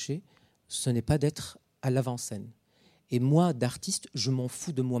se cacher, ce n'est pas d'être à l'avant-scène. Et moi, d'artiste, je m'en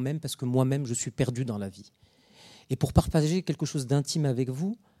fous de moi-même parce que moi-même, je suis perdu dans la vie. Et pour partager quelque chose d'intime avec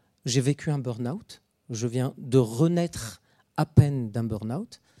vous, j'ai vécu un burn-out. Je viens de renaître à peine d'un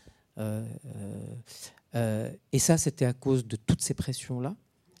burn-out. Et ça, c'était à cause de toutes ces pressions-là.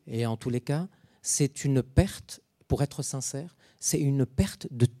 Et en tous les cas, c'est une perte, pour être sincère, c'est une perte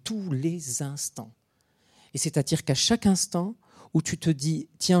de tous les instants. Et c'est-à-dire qu'à chaque instant où tu te dis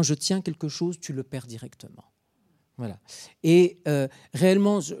 « tiens, je tiens quelque chose », tu le perds directement. Voilà. Et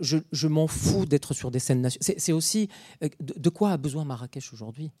réellement, je m'en fous d'être sur des scènes nationales. C'est aussi de quoi a besoin Marrakech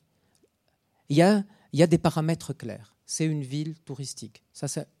aujourd'hui. Il y a des paramètres clairs. C'est une ville touristique. Ça,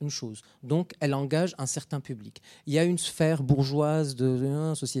 c'est une chose. Donc, elle engage un certain public. Il y a une sphère bourgeoise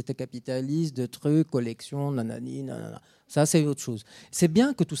de société capitaliste, de trucs, collection, nanani, nanana. Ça, c'est autre chose. C'est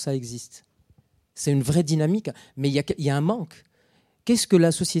bien que tout ça existe. C'est une vraie dynamique, mais il y a un manque. Qu'est-ce que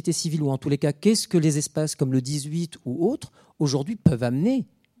la société civile, ou en tous les cas, qu'est-ce que les espaces comme le 18 ou autres, aujourd'hui, peuvent amener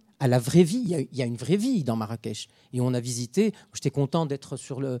à la vraie vie? Il y a une vraie vie dans Marrakech. Et on a visité, j'étais content d'être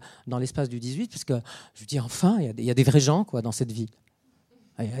dans l'espace du 18, parce que je me dis, enfin, il y a des vrais gens quoi, dans cette ville.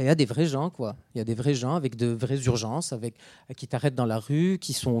 Il y a des vrais gens, quoi. Il y a des vrais gens avec de vraies urgences, qui t'arrêtent dans la rue,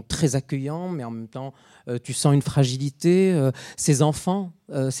 qui sont très accueillants, mais en même temps, tu sens une fragilité. Ces enfants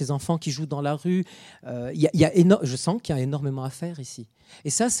qui jouent dans la rue, je sens qu'il y a énormément à faire ici. Et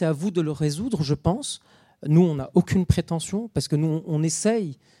ça, c'est à vous de le résoudre, je pense. Nous, on n'a aucune prétention, parce que nous, on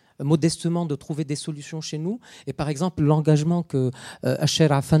essaye modestement de trouver des solutions chez nous. Et par exemple, l'engagement que Acher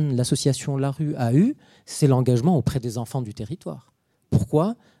Afan, l'association La Rue, a eu, c'est l'engagement auprès des enfants du territoire.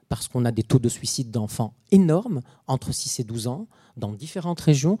 Pourquoi ? Parce qu'on a des taux de suicide d'enfants énormes, entre 6 et 12 ans, dans différentes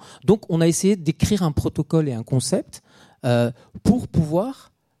régions. Donc, on a essayé d'écrire un protocole et un concept pour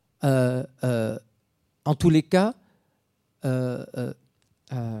pouvoir, en tous les cas,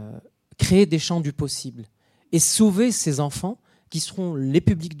 créer des champs du possible et sauver ces enfants qui seront les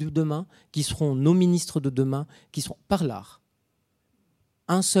publics de demain, qui seront nos ministres de demain, qui seront par l'art.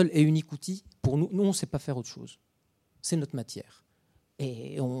 Un seul et unique outil, pour nous, on ne sait pas faire autre chose. C'est notre matière.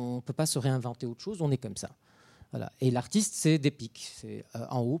 Et on ne peut pas se réinventer autre chose, on est comme ça. Voilà. Et l'artiste, c'est des pics. C'est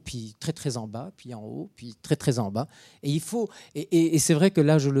en haut, puis très très en bas, puis en haut, puis très très en bas. Et il faut. Et c'est vrai que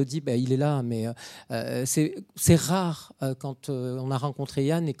là, je le dis, il est là, mais c'est rare quand on a rencontré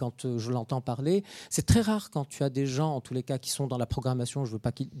Yann et quand je l'entends parler. C'est très rare quand tu as des gens, en tous les cas, qui sont dans la programmation. Je ne veux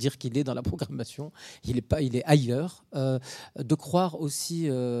pas dire qu'il est dans la programmation. Il est ailleurs. De croire aussi.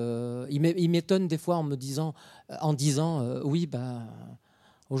 Il m'étonne des fois en disant, oui,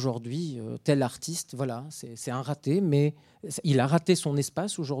 aujourd'hui, tel artiste, voilà, c'est un raté, mais il a raté son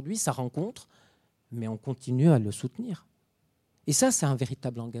espace aujourd'hui, sa rencontre, mais on continue à le soutenir. Et ça, c'est un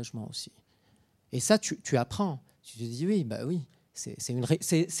véritable engagement aussi. Et ça, tu apprends. Tu te dis, oui, C'est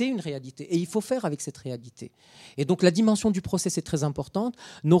une réalité. Et il faut faire avec cette réalité. Et donc la dimension du procès est très importante.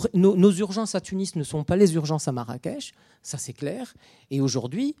 Nos urgences à Tunis ne sont pas les urgences à Marrakech, ça c'est clair. Et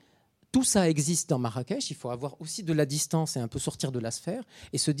aujourd'hui, tout ça existe dans Marrakech. Il faut avoir aussi de la distance et un peu sortir de la sphère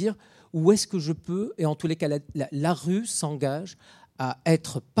et se dire où est-ce que je peux. Et en tous les cas, la rue s'engage à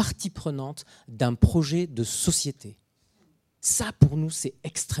être partie prenante d'un projet de société. Ça, pour nous, c'est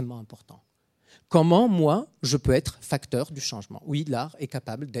extrêmement important. Comment, moi, je peux être facteur du changement? Oui, l'art est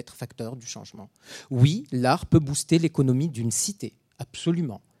capable d'être facteur du changement. Oui, l'art peut booster l'économie d'une cité,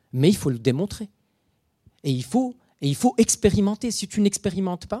 absolument. Mais il faut le démontrer. Et il faut expérimenter. Si tu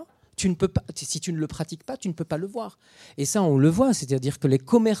n'expérimentes pas, tu ne peux pas, si tu ne le pratiques pas, tu ne peux pas le voir. Et ça, on le voit. C'est-à-dire que les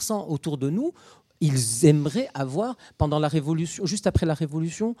commerçants autour de nous, ils aimeraient avoir, pendant la Révolution, juste après la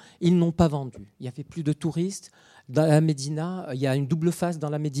Révolution, ils n'ont pas vendu. Il n'y avait plus de touristes. Dans la Médina, il y a une double face dans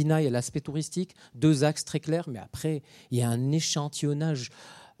la Médina, il y a l'aspect touristique, 2 axes très clairs, mais après, il y a un échantillonnage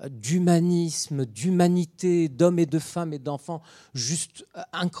d'humanisme, d'humanité, d'hommes et de femmes et d'enfants juste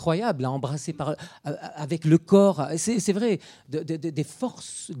incroyable à embrasser avec le corps. C'est vrai, des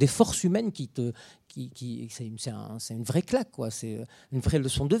forces humaines c'est une vraie claque, quoi. C'est une vraie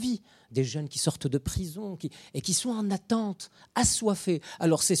leçon de vie. Des jeunes qui sortent de prison et qui sont en attente, assoiffés.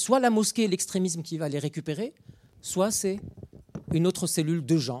 Alors c'est soit la mosquée et l'extrémisme qui va les récupérer, soit c'est une autre cellule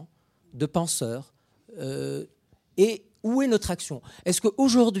de gens, de penseurs. Et où est notre action? Est-ce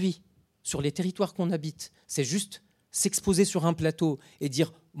qu'aujourd'hui, sur les territoires qu'on habite, c'est juste s'exposer sur un plateau et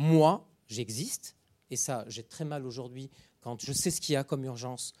dire « moi, j'existe » et ça, j'ai très mal aujourd'hui quand je sais ce qu'il y a comme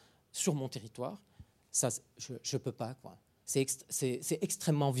urgence sur mon territoire. Ça, je ne peux pas, quoi. C'est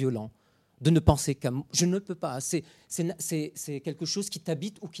extrêmement violent de ne penser qu'à moi. Je ne peux pas. C'est quelque chose qui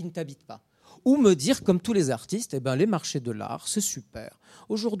t'habite ou qui ne t'habite pas. Ou me dire, comme tous les artistes, les marchés de l'art, c'est super.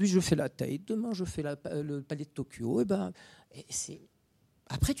 Aujourd'hui, je fais la Tate, demain, je fais le Palais de Tokyo.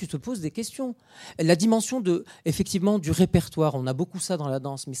 Après, tu te poses des questions. La dimension effectivement, du répertoire, on a beaucoup ça dans la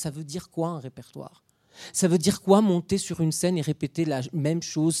danse, mais ça veut dire quoi, un répertoire? Ça veut dire quoi, monter sur une scène et répéter la même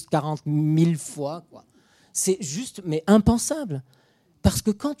chose 40 000 fois, quoi? C'est juste, mais impensable. Parce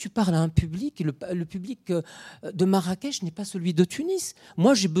que quand tu parles à un public, le public de Marrakech n'est pas celui de Tunis.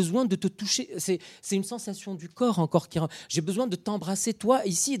 Moi, j'ai besoin de te toucher. C'est une sensation du corps encore. J'ai besoin de t'embrasser, toi,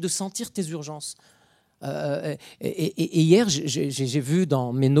 ici, et de sentir tes urgences. Et hier, j'ai vu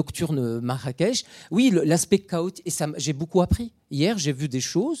dans mes nocturnes Marrakech, oui, l'aspect chaotique, et j'ai beaucoup appris. Hier, j'ai vu des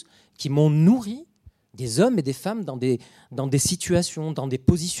choses qui m'ont nourri, des hommes et des femmes dans des situations, dans des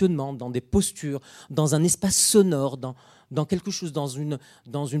positionnements, dans des postures, dans un espace sonore, dans quelque chose, dans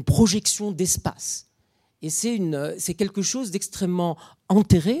une projection d'espace. Et c'est quelque chose d'extrêmement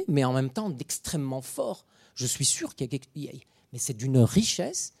enterré, mais en même temps d'extrêmement fort. Je suis sûr mais c'est d'une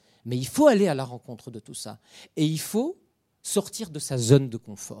richesse, mais il faut aller à la rencontre de tout ça. Et il faut sortir de sa zone de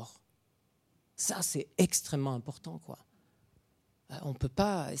confort. Ça, c'est extrêmement important, quoi. On ne peut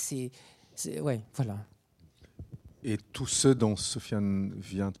pas... ouais, voilà. Et tout ce dont Sofiane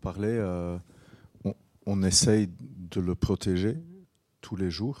vient de parler, on essaye de le protéger tous les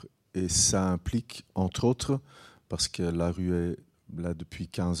jours. Et ça implique, entre autres, parce que la rue est là depuis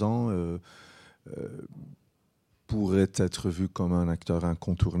 15 ans, pourrait être vue comme un acteur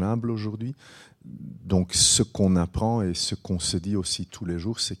incontournable aujourd'hui. Donc ce qu'on apprend et ce qu'on se dit aussi tous les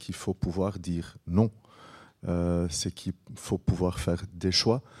jours, c'est qu'il faut pouvoir dire non. C'est qu'il faut pouvoir faire des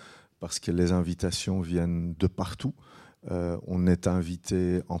choix, parce que les invitations viennent de partout. On est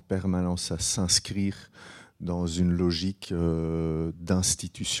invité en permanence à s'inscrire dans une logique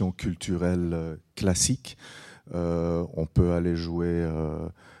d'institution culturelle classique. On peut aller jouer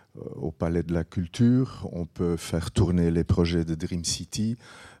au Palais de la Culture, on peut faire tourner les projets de Dream City,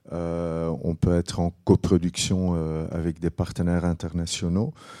 on peut être en coproduction avec des partenaires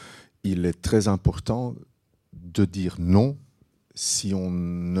internationaux. Il est très important de dire non si on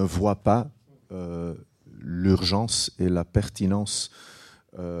ne voit pas l'urgence et la pertinence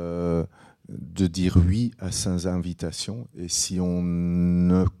de dire oui à ces invitations, et si on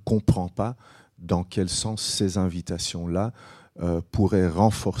ne comprend pas dans quel sens ces invitations-là pourraient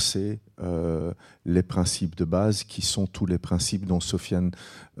renforcer les principes de base qui sont tous les principes dont Sofiane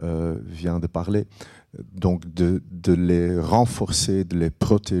vient de parler. Donc de les renforcer, de les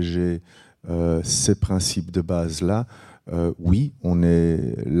protéger, ces principes de base-là, oui, on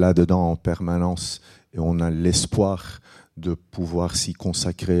est là-dedans en permanence et on a l'espoir de pouvoir s'y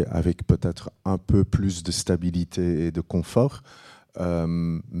consacrer avec peut-être un peu plus de stabilité et de confort.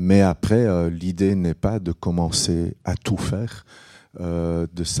 Mais après, l'idée n'est pas de commencer à tout faire,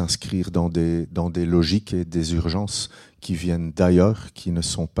 de s'inscrire dans des logiques et des urgences qui viennent d'ailleurs, qui ne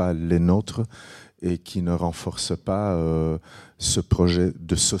sont pas les nôtres. et qui ne renforce pas ce projet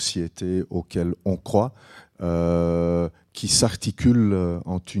de société auquel on croit, qui s'articule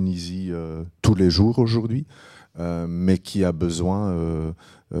en Tunisie tous les jours aujourd'hui, mais qui a besoin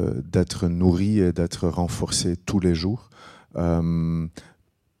d'être nourri et d'être renforcé tous les jours,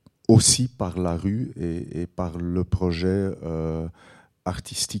 aussi par la rue et par le projet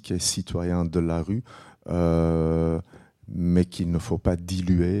artistique et citoyen de la rue, mais qu'il ne faut pas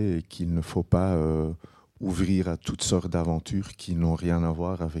diluer et qu'il ne faut pas ouvrir à toutes sortes d'aventures qui n'ont rien à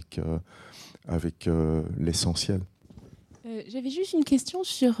voir avec l'essentiel. J'avais juste une question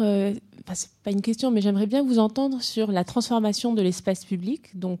sur, c'est pas une question, mais j'aimerais bien vous entendre sur la transformation de l'espace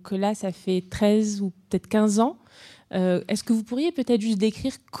public. Donc là, ça fait 13 ou peut-être 15 ans. Est-ce que vous pourriez peut-être juste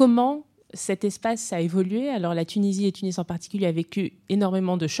décrire comment cet espace a évolué? Alors la Tunisie et Tunis en particulier a vécu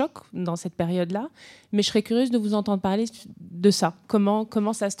énormément de chocs dans cette période-là, mais je serais curieuse de vous entendre parler de ça.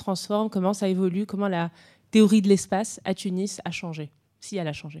 Comment ça se transforme, comment ça évolue, comment la théorie de l'espace à Tunis a changé, si elle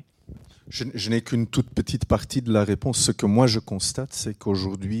a changé. Je n'ai qu'une toute petite partie de la réponse. Ce que moi je constate, c'est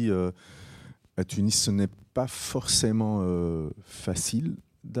qu'aujourd'hui, à Tunis, ce n'est pas forcément facile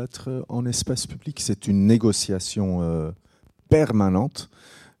d'être en espace public. C'est une négociation permanente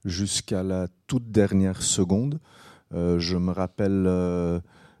jusqu'à la toute dernière seconde. Je me rappelle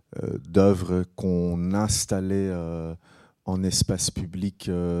d'œuvres qu'on installait en espace public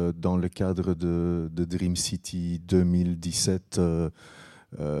dans le cadre de Dream City 2017,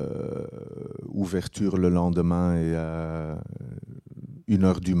 ouverture le lendemain, et à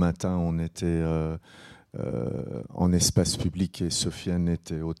 1h du matin, on était en espace public et Sofiane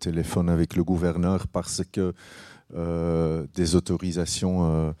était au téléphone avec le gouverneur parce que des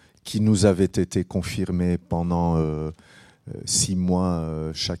autorisations qui nous avaient été confirmées pendant 6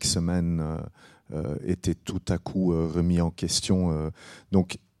 mois chaque semaine étaient tout à coup remis en question.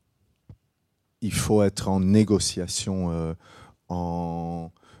 Donc, il faut être en négociation,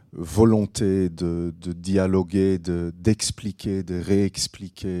 en volonté de dialoguer, d'expliquer, de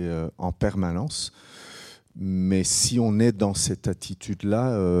réexpliquer en permanence. Mais si on est dans cette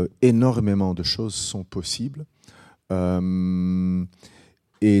attitude-là, énormément de choses sont possibles.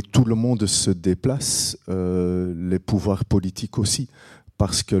 Et tout le monde se déplace, les pouvoirs politiques aussi,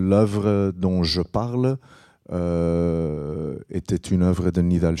 parce que l'œuvre dont je parle était une œuvre de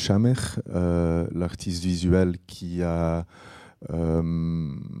Nidal Shamer, l'artiste visuel qui a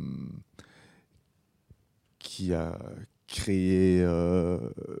créé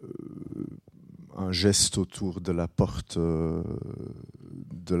un geste autour de la porte de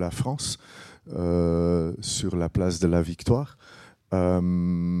la France sur la place de la Victoire.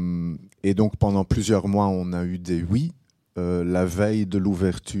 Et donc pendant plusieurs mois, on a eu des oui. La veille de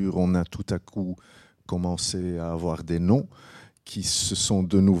l'ouverture, on a tout à coup commencé à avoir des non qui se sont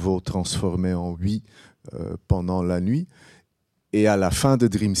de nouveau transformés en oui pendant la nuit. Et à la fin de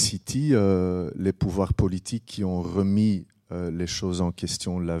Dream City, les pouvoirs politiques qui ont remis les choses en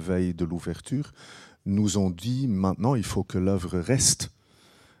question la veille de l'ouverture nous ont dit maintenant il faut que l'œuvre reste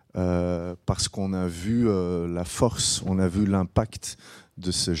parce qu'on a vu la force, on a vu l'impact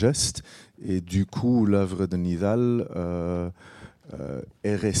de ce geste, et du coup l'œuvre de Nidal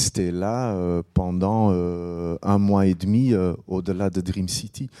est restée là pendant 1 mois et demi au-delà de Dream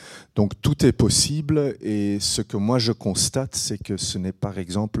City. Donc tout est possible, et ce que moi je constate, c'est que ce n'est par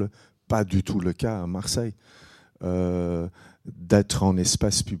exemple pas du tout le cas à Marseille. D'être en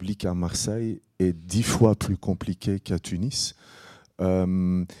espace public à Marseille est 10 fois plus compliqué qu'à Tunis.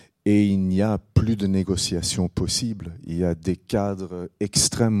 Et il n'y a plus de négociations possibles. Il y a des cadres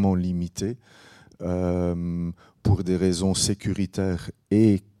extrêmement limités pour des raisons sécuritaires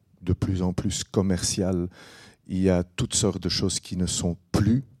et de plus en plus commerciales. Il y a toutes sortes de choses qui ne sont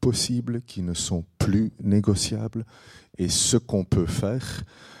plus possibles, qui ne sont plus négociables. Et ce qu'on peut faire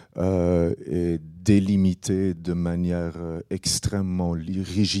est délimité de manière extrêmement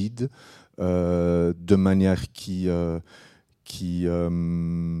rigide, de manière qui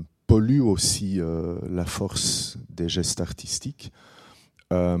pollue aussi la force des gestes artistiques.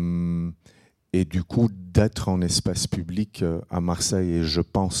 Et du coup, d'être en espace public à Marseille, et je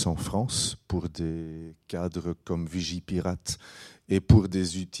pense en France, pour des cadres comme Vigipirate et pour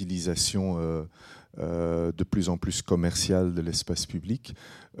des utilisations de plus en plus commerciales de l'espace public,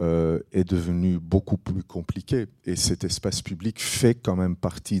 est devenu beaucoup plus compliqué. Et cet espace public fait quand même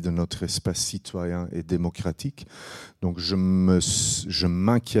partie de notre espace citoyen et démocratique. Donc je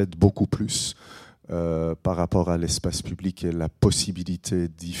m'inquiète beaucoup plus par rapport à l'espace public et la possibilité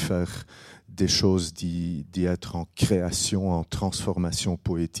d'y faire des choses, d'y être en création, en transformation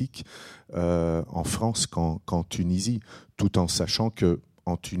poétique en France qu'en Tunisie, tout en sachant que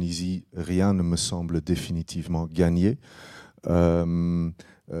en Tunisie, rien ne me semble définitivement gagné. Il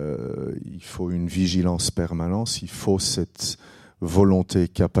faut une vigilance permanente, il faut cette volonté,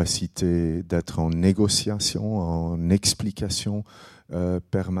 capacité d'être en négociation, en explication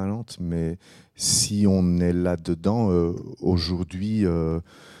permanente. Mais si on est là-dedans, aujourd'hui,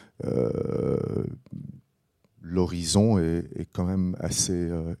 l'horizon est quand même assez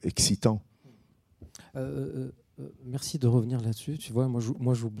excitant. Merci de revenir là-dessus. Tu vois,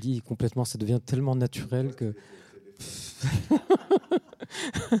 moi j'oublie complètement, ça devient tellement naturel que...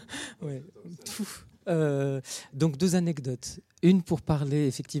 ouais. Donc 2 anecdotes. Une pour parler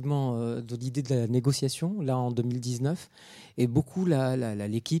effectivement de l'idée de la négociation, là en 2019. Et beaucoup,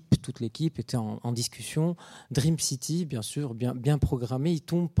 toute l'équipe était en discussion. Dream City, bien sûr, bien programmé, il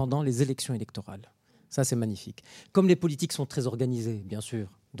tombe pendant les élections électorales. Ça, c'est magnifique. Comme les politiques sont très organisées, bien sûr.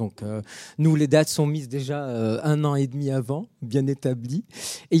 Donc, nous, les dates sont mises déjà 1 an et demi avant, bien établies.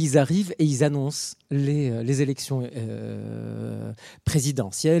 Et ils arrivent et ils annoncent les élections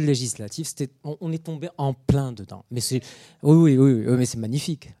présidentielles, législatives. On est tombé en plein dedans. Mais oui, mais c'est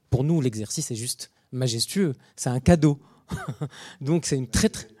magnifique. Pour nous, l'exercice est juste majestueux. C'est un cadeau. Donc, c'est une très...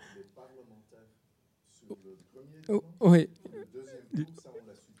 Oui.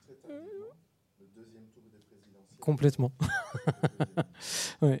 Complètement.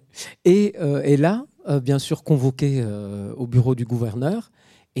 Ouais. Et là, bien sûr, convoqué au bureau du gouverneur,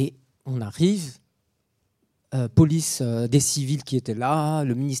 et on arrive, police des civils qui étaient là,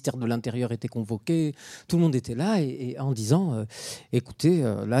 le ministère de l'Intérieur était convoqué, tout le monde était là, et en disant, écoutez,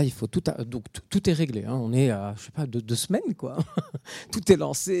 là, il faut donc tout est réglé, hein, on est à, je sais pas, 2 semaines, quoi. Tout est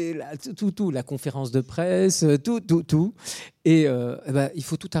lancé, là, tout, la conférence de presse, tout. Et il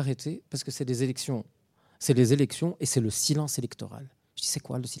faut tout arrêter, parce que c'est des élections. C'est les élections et c'est le silence électoral. Je dis, c'est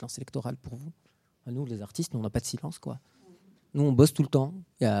quoi le silence électoral pour vous ? Nous, les artistes, on n'a pas de silence, quoi. Nous, on bosse tout le temps.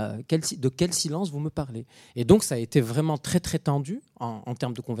 De quel silence vous me parlez ? Et donc, ça a été vraiment très, très tendu en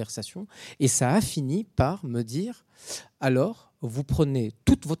termes de conversation. Et ça a fini par me dire, alors, vous prenez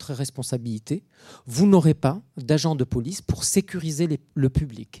toute votre responsabilité, vous n'aurez pas d'agent de police pour sécuriser le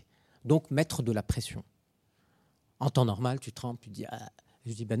public. Donc, mettre de la pression. En temps normal, tu trembles, tu dis,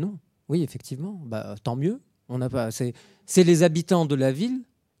 je dis, non. Oui, effectivement, tant mieux. On n'a pas. C'est les habitants de la ville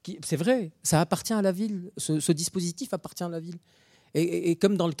qui. C'est vrai, ça appartient à la ville. Ce dispositif appartient à la ville. Et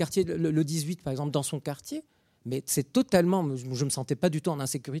comme dans le quartier, le 18, par exemple, dans son quartier, mais c'est totalement. Je ne me sentais pas du tout en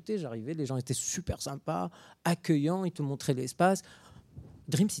insécurité. J'arrivais, les gens étaient super sympas, accueillants, ils te montraient l'espace.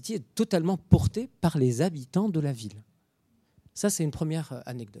 Dream City est totalement porté par les habitants de la ville. Ça, c'est une première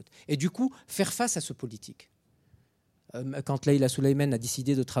anecdote. Et du coup, faire face à ce politique. Quand Leïla Souleyman a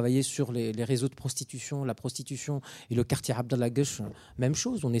décidé de travailler sur les réseaux de prostitution, la prostitution et le quartier Abdallah Gush, même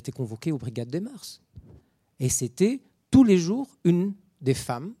chose, on était convoqués aux Brigades des Mœurs. Et c'était tous les jours une des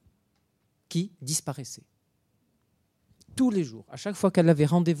femmes qui disparaissait. Tous les jours. À chaque fois qu'elle avait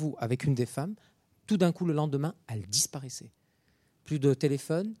rendez-vous avec une des femmes, tout d'un coup, le lendemain, elle disparaissait. Plus de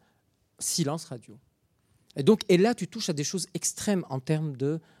téléphone, silence radio. Et là, tu touches à des choses extrêmes en termes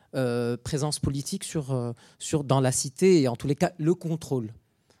de présence politique dans la cité, et en tous les cas le contrôle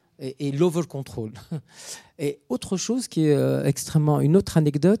et l'over-control. Et autre chose qui est une autre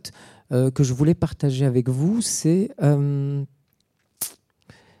anecdote que je voulais partager avec vous, c'est il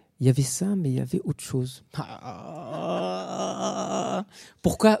y avait ça, mais il y avait autre chose.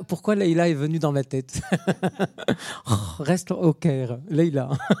 Pourquoi Leïla est venue dans ma tête? Reste au Caire,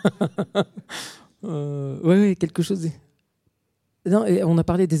 Leïla. Oui, quelque chose. Non, et on a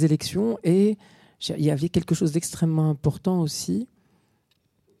parlé des élections et il y avait quelque chose d'extrêmement important aussi.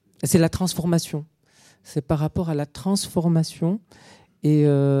 C'est la transformation. C'est par rapport à la transformation. Et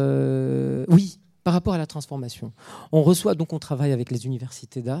oui, par rapport à la transformation. On travaille avec les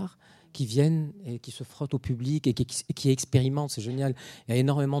universités d'art qui viennent et qui se frottent au public et qui expérimentent, c'est génial. Il y a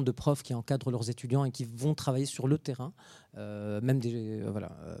énormément de profs qui encadrent leurs étudiants et qui vont travailler sur le terrain, même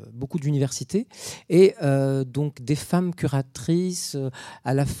beaucoup d'universités. Et donc des femmes curatrices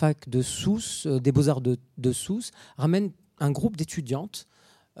à la fac de Sousse, des Beaux-Arts de Sousse, ramènent un groupe d'étudiantes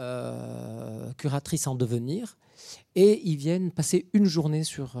curatrices en devenir, et ils viennent passer une journée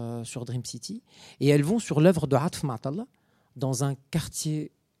sur Dream City, et elles vont sur l'œuvre de Atf Ma'tallah dans un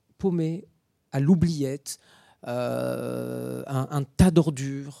quartier paumé, à l'oubliette, un tas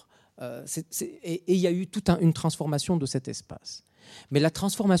d'ordures. Et il y a eu toute une transformation de cet espace. Mais la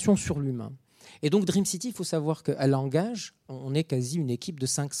transformation sur l'humain. Et donc Dream City, il faut savoir qu'elle engage, on est quasi une équipe de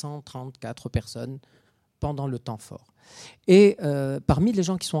 534 personnes pendant le temps fort. Et parmi les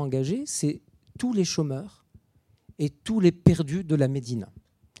gens qui sont engagés, c'est tous les chômeurs et tous les perdus de la Médina.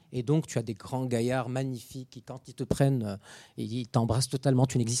 Et donc, tu as des grands gaillards magnifiques qui, quand ils te prennent, ils t'embrassent totalement,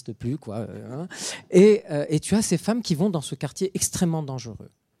 tu n'existes plus, quoi. Et tu as ces femmes qui vont dans ce quartier extrêmement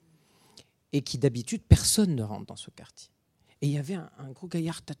dangereux. Et qui, d'habitude, personne ne rentre dans ce quartier. Et il y avait un gros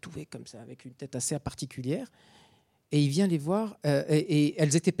gaillard tatoué comme ça, avec une tête assez particulière. Et il vient les voir, et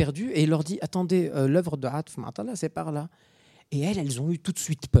elles étaient perdues, et il leur dit « Attendez, l'œuvre de Atf Ma'atala, c'est par là. » Et elles ont eu tout de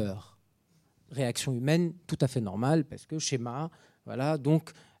suite peur. Réaction humaine tout à fait normale, parce que schéma, voilà,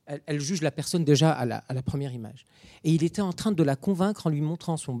 donc elle juge la personne déjà à la première image. Et il était en train de la convaincre en lui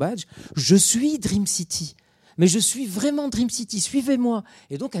montrant son badge. « Je suis Dream City, mais je suis vraiment Dream City, suivez-moi !»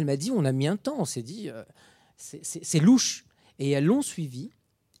 Et donc elle m'a dit, on a mis un temps, on s'est dit, c'est louche. Et elles l'ont suivi,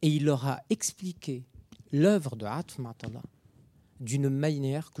 et il leur a expliqué l'œuvre de Atf Ma'atala d'une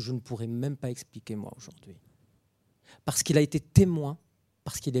manière que je ne pourrais même pas expliquer moi aujourd'hui. Parce qu'il a été témoin,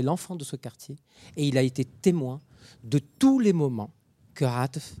 parce qu'il est l'enfant de ce quartier, et il a été témoin de tous les moments que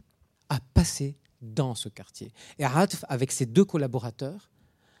Atf a passé dans ce quartier. Et Atf, avec ses 2 collaborateurs,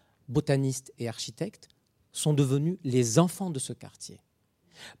 botanistes et architectes, sont devenus les enfants de ce quartier.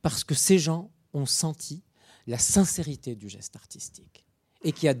 Parce que ces gens ont senti la sincérité du geste artistique.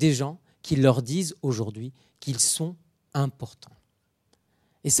 Et qu'il y a des gens qui leur disent aujourd'hui qu'ils sont importants.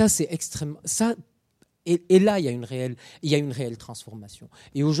 Et ça, c'est extrêmement... Et là, il y a une réelle transformation.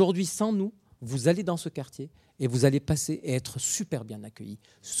 Et aujourd'hui, sans nous, vous allez dans ce quartier et vous allez passer et être super bien accueillis.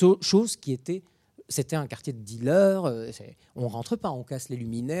 Chose qui était... C'était un quartier de dealers, on ne rentre pas, on casse les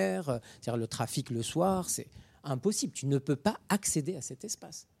luminaires, c'est-à-dire le trafic le soir, c'est impossible. Tu ne peux pas accéder à cet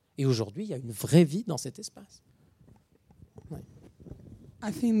espace. Et aujourd'hui, il y a une vraie vie dans cet espace. Ouais.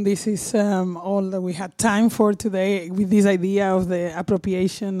 I think this is all that we had time for today with this idea of the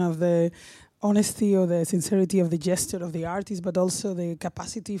appropriation of the honesty or the sincerity of the gesture of the artist, but also the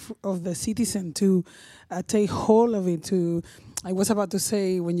capacity of the citizen to take hold of it. I was about to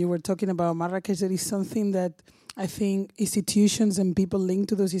say, when you were talking about Marrakesh, there is something that I think institutions and people linked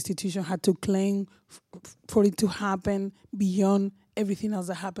to those institutions had to claim for it to happen beyond everything else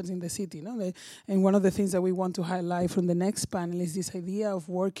that happens in the city. No? And one of the things that we want to highlight from the next panel is this idea of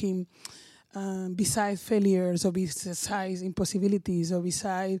working beside failures or beside impossibilities or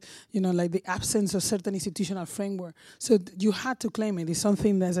beside, like the absence of certain institutional framework. So you had to claim it. It's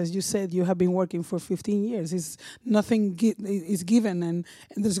something that, as you said, you have been working for 15 years. It's nothing is given, and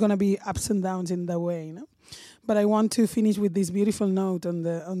there's going to be ups and downs in that way. But I want to finish with this beautiful note on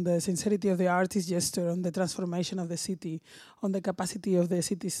the sincerity of the artist gesture, on the transformation of the city, on the capacity of the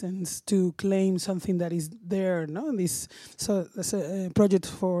citizens to claim something that is there. No, this project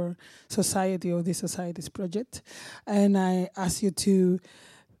for society, or this society's project, and I ask you to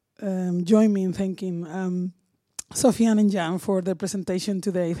join me in thanking Sofiane and Jan for the presentation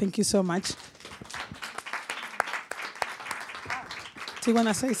today. Thank you so much. Do you want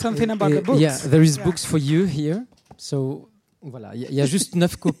to say something about the books? Yeah, there is books for you here. So, voilà, il y a juste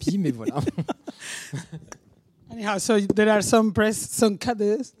 9 copies, mais voilà. Anyhow, so there are some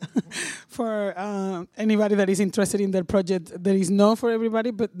cadres for anybody that is interested in their project. There is no for everybody,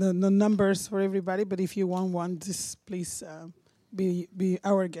 but no numbers for everybody. But if you want one, just please be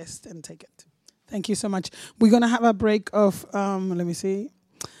our guest and take it. Thank you so much. We're going to have a break of, 10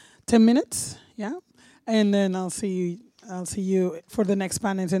 minutes, yeah? And then I'll see you for the next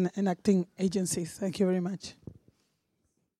panel in acting agencies. Thank you very much.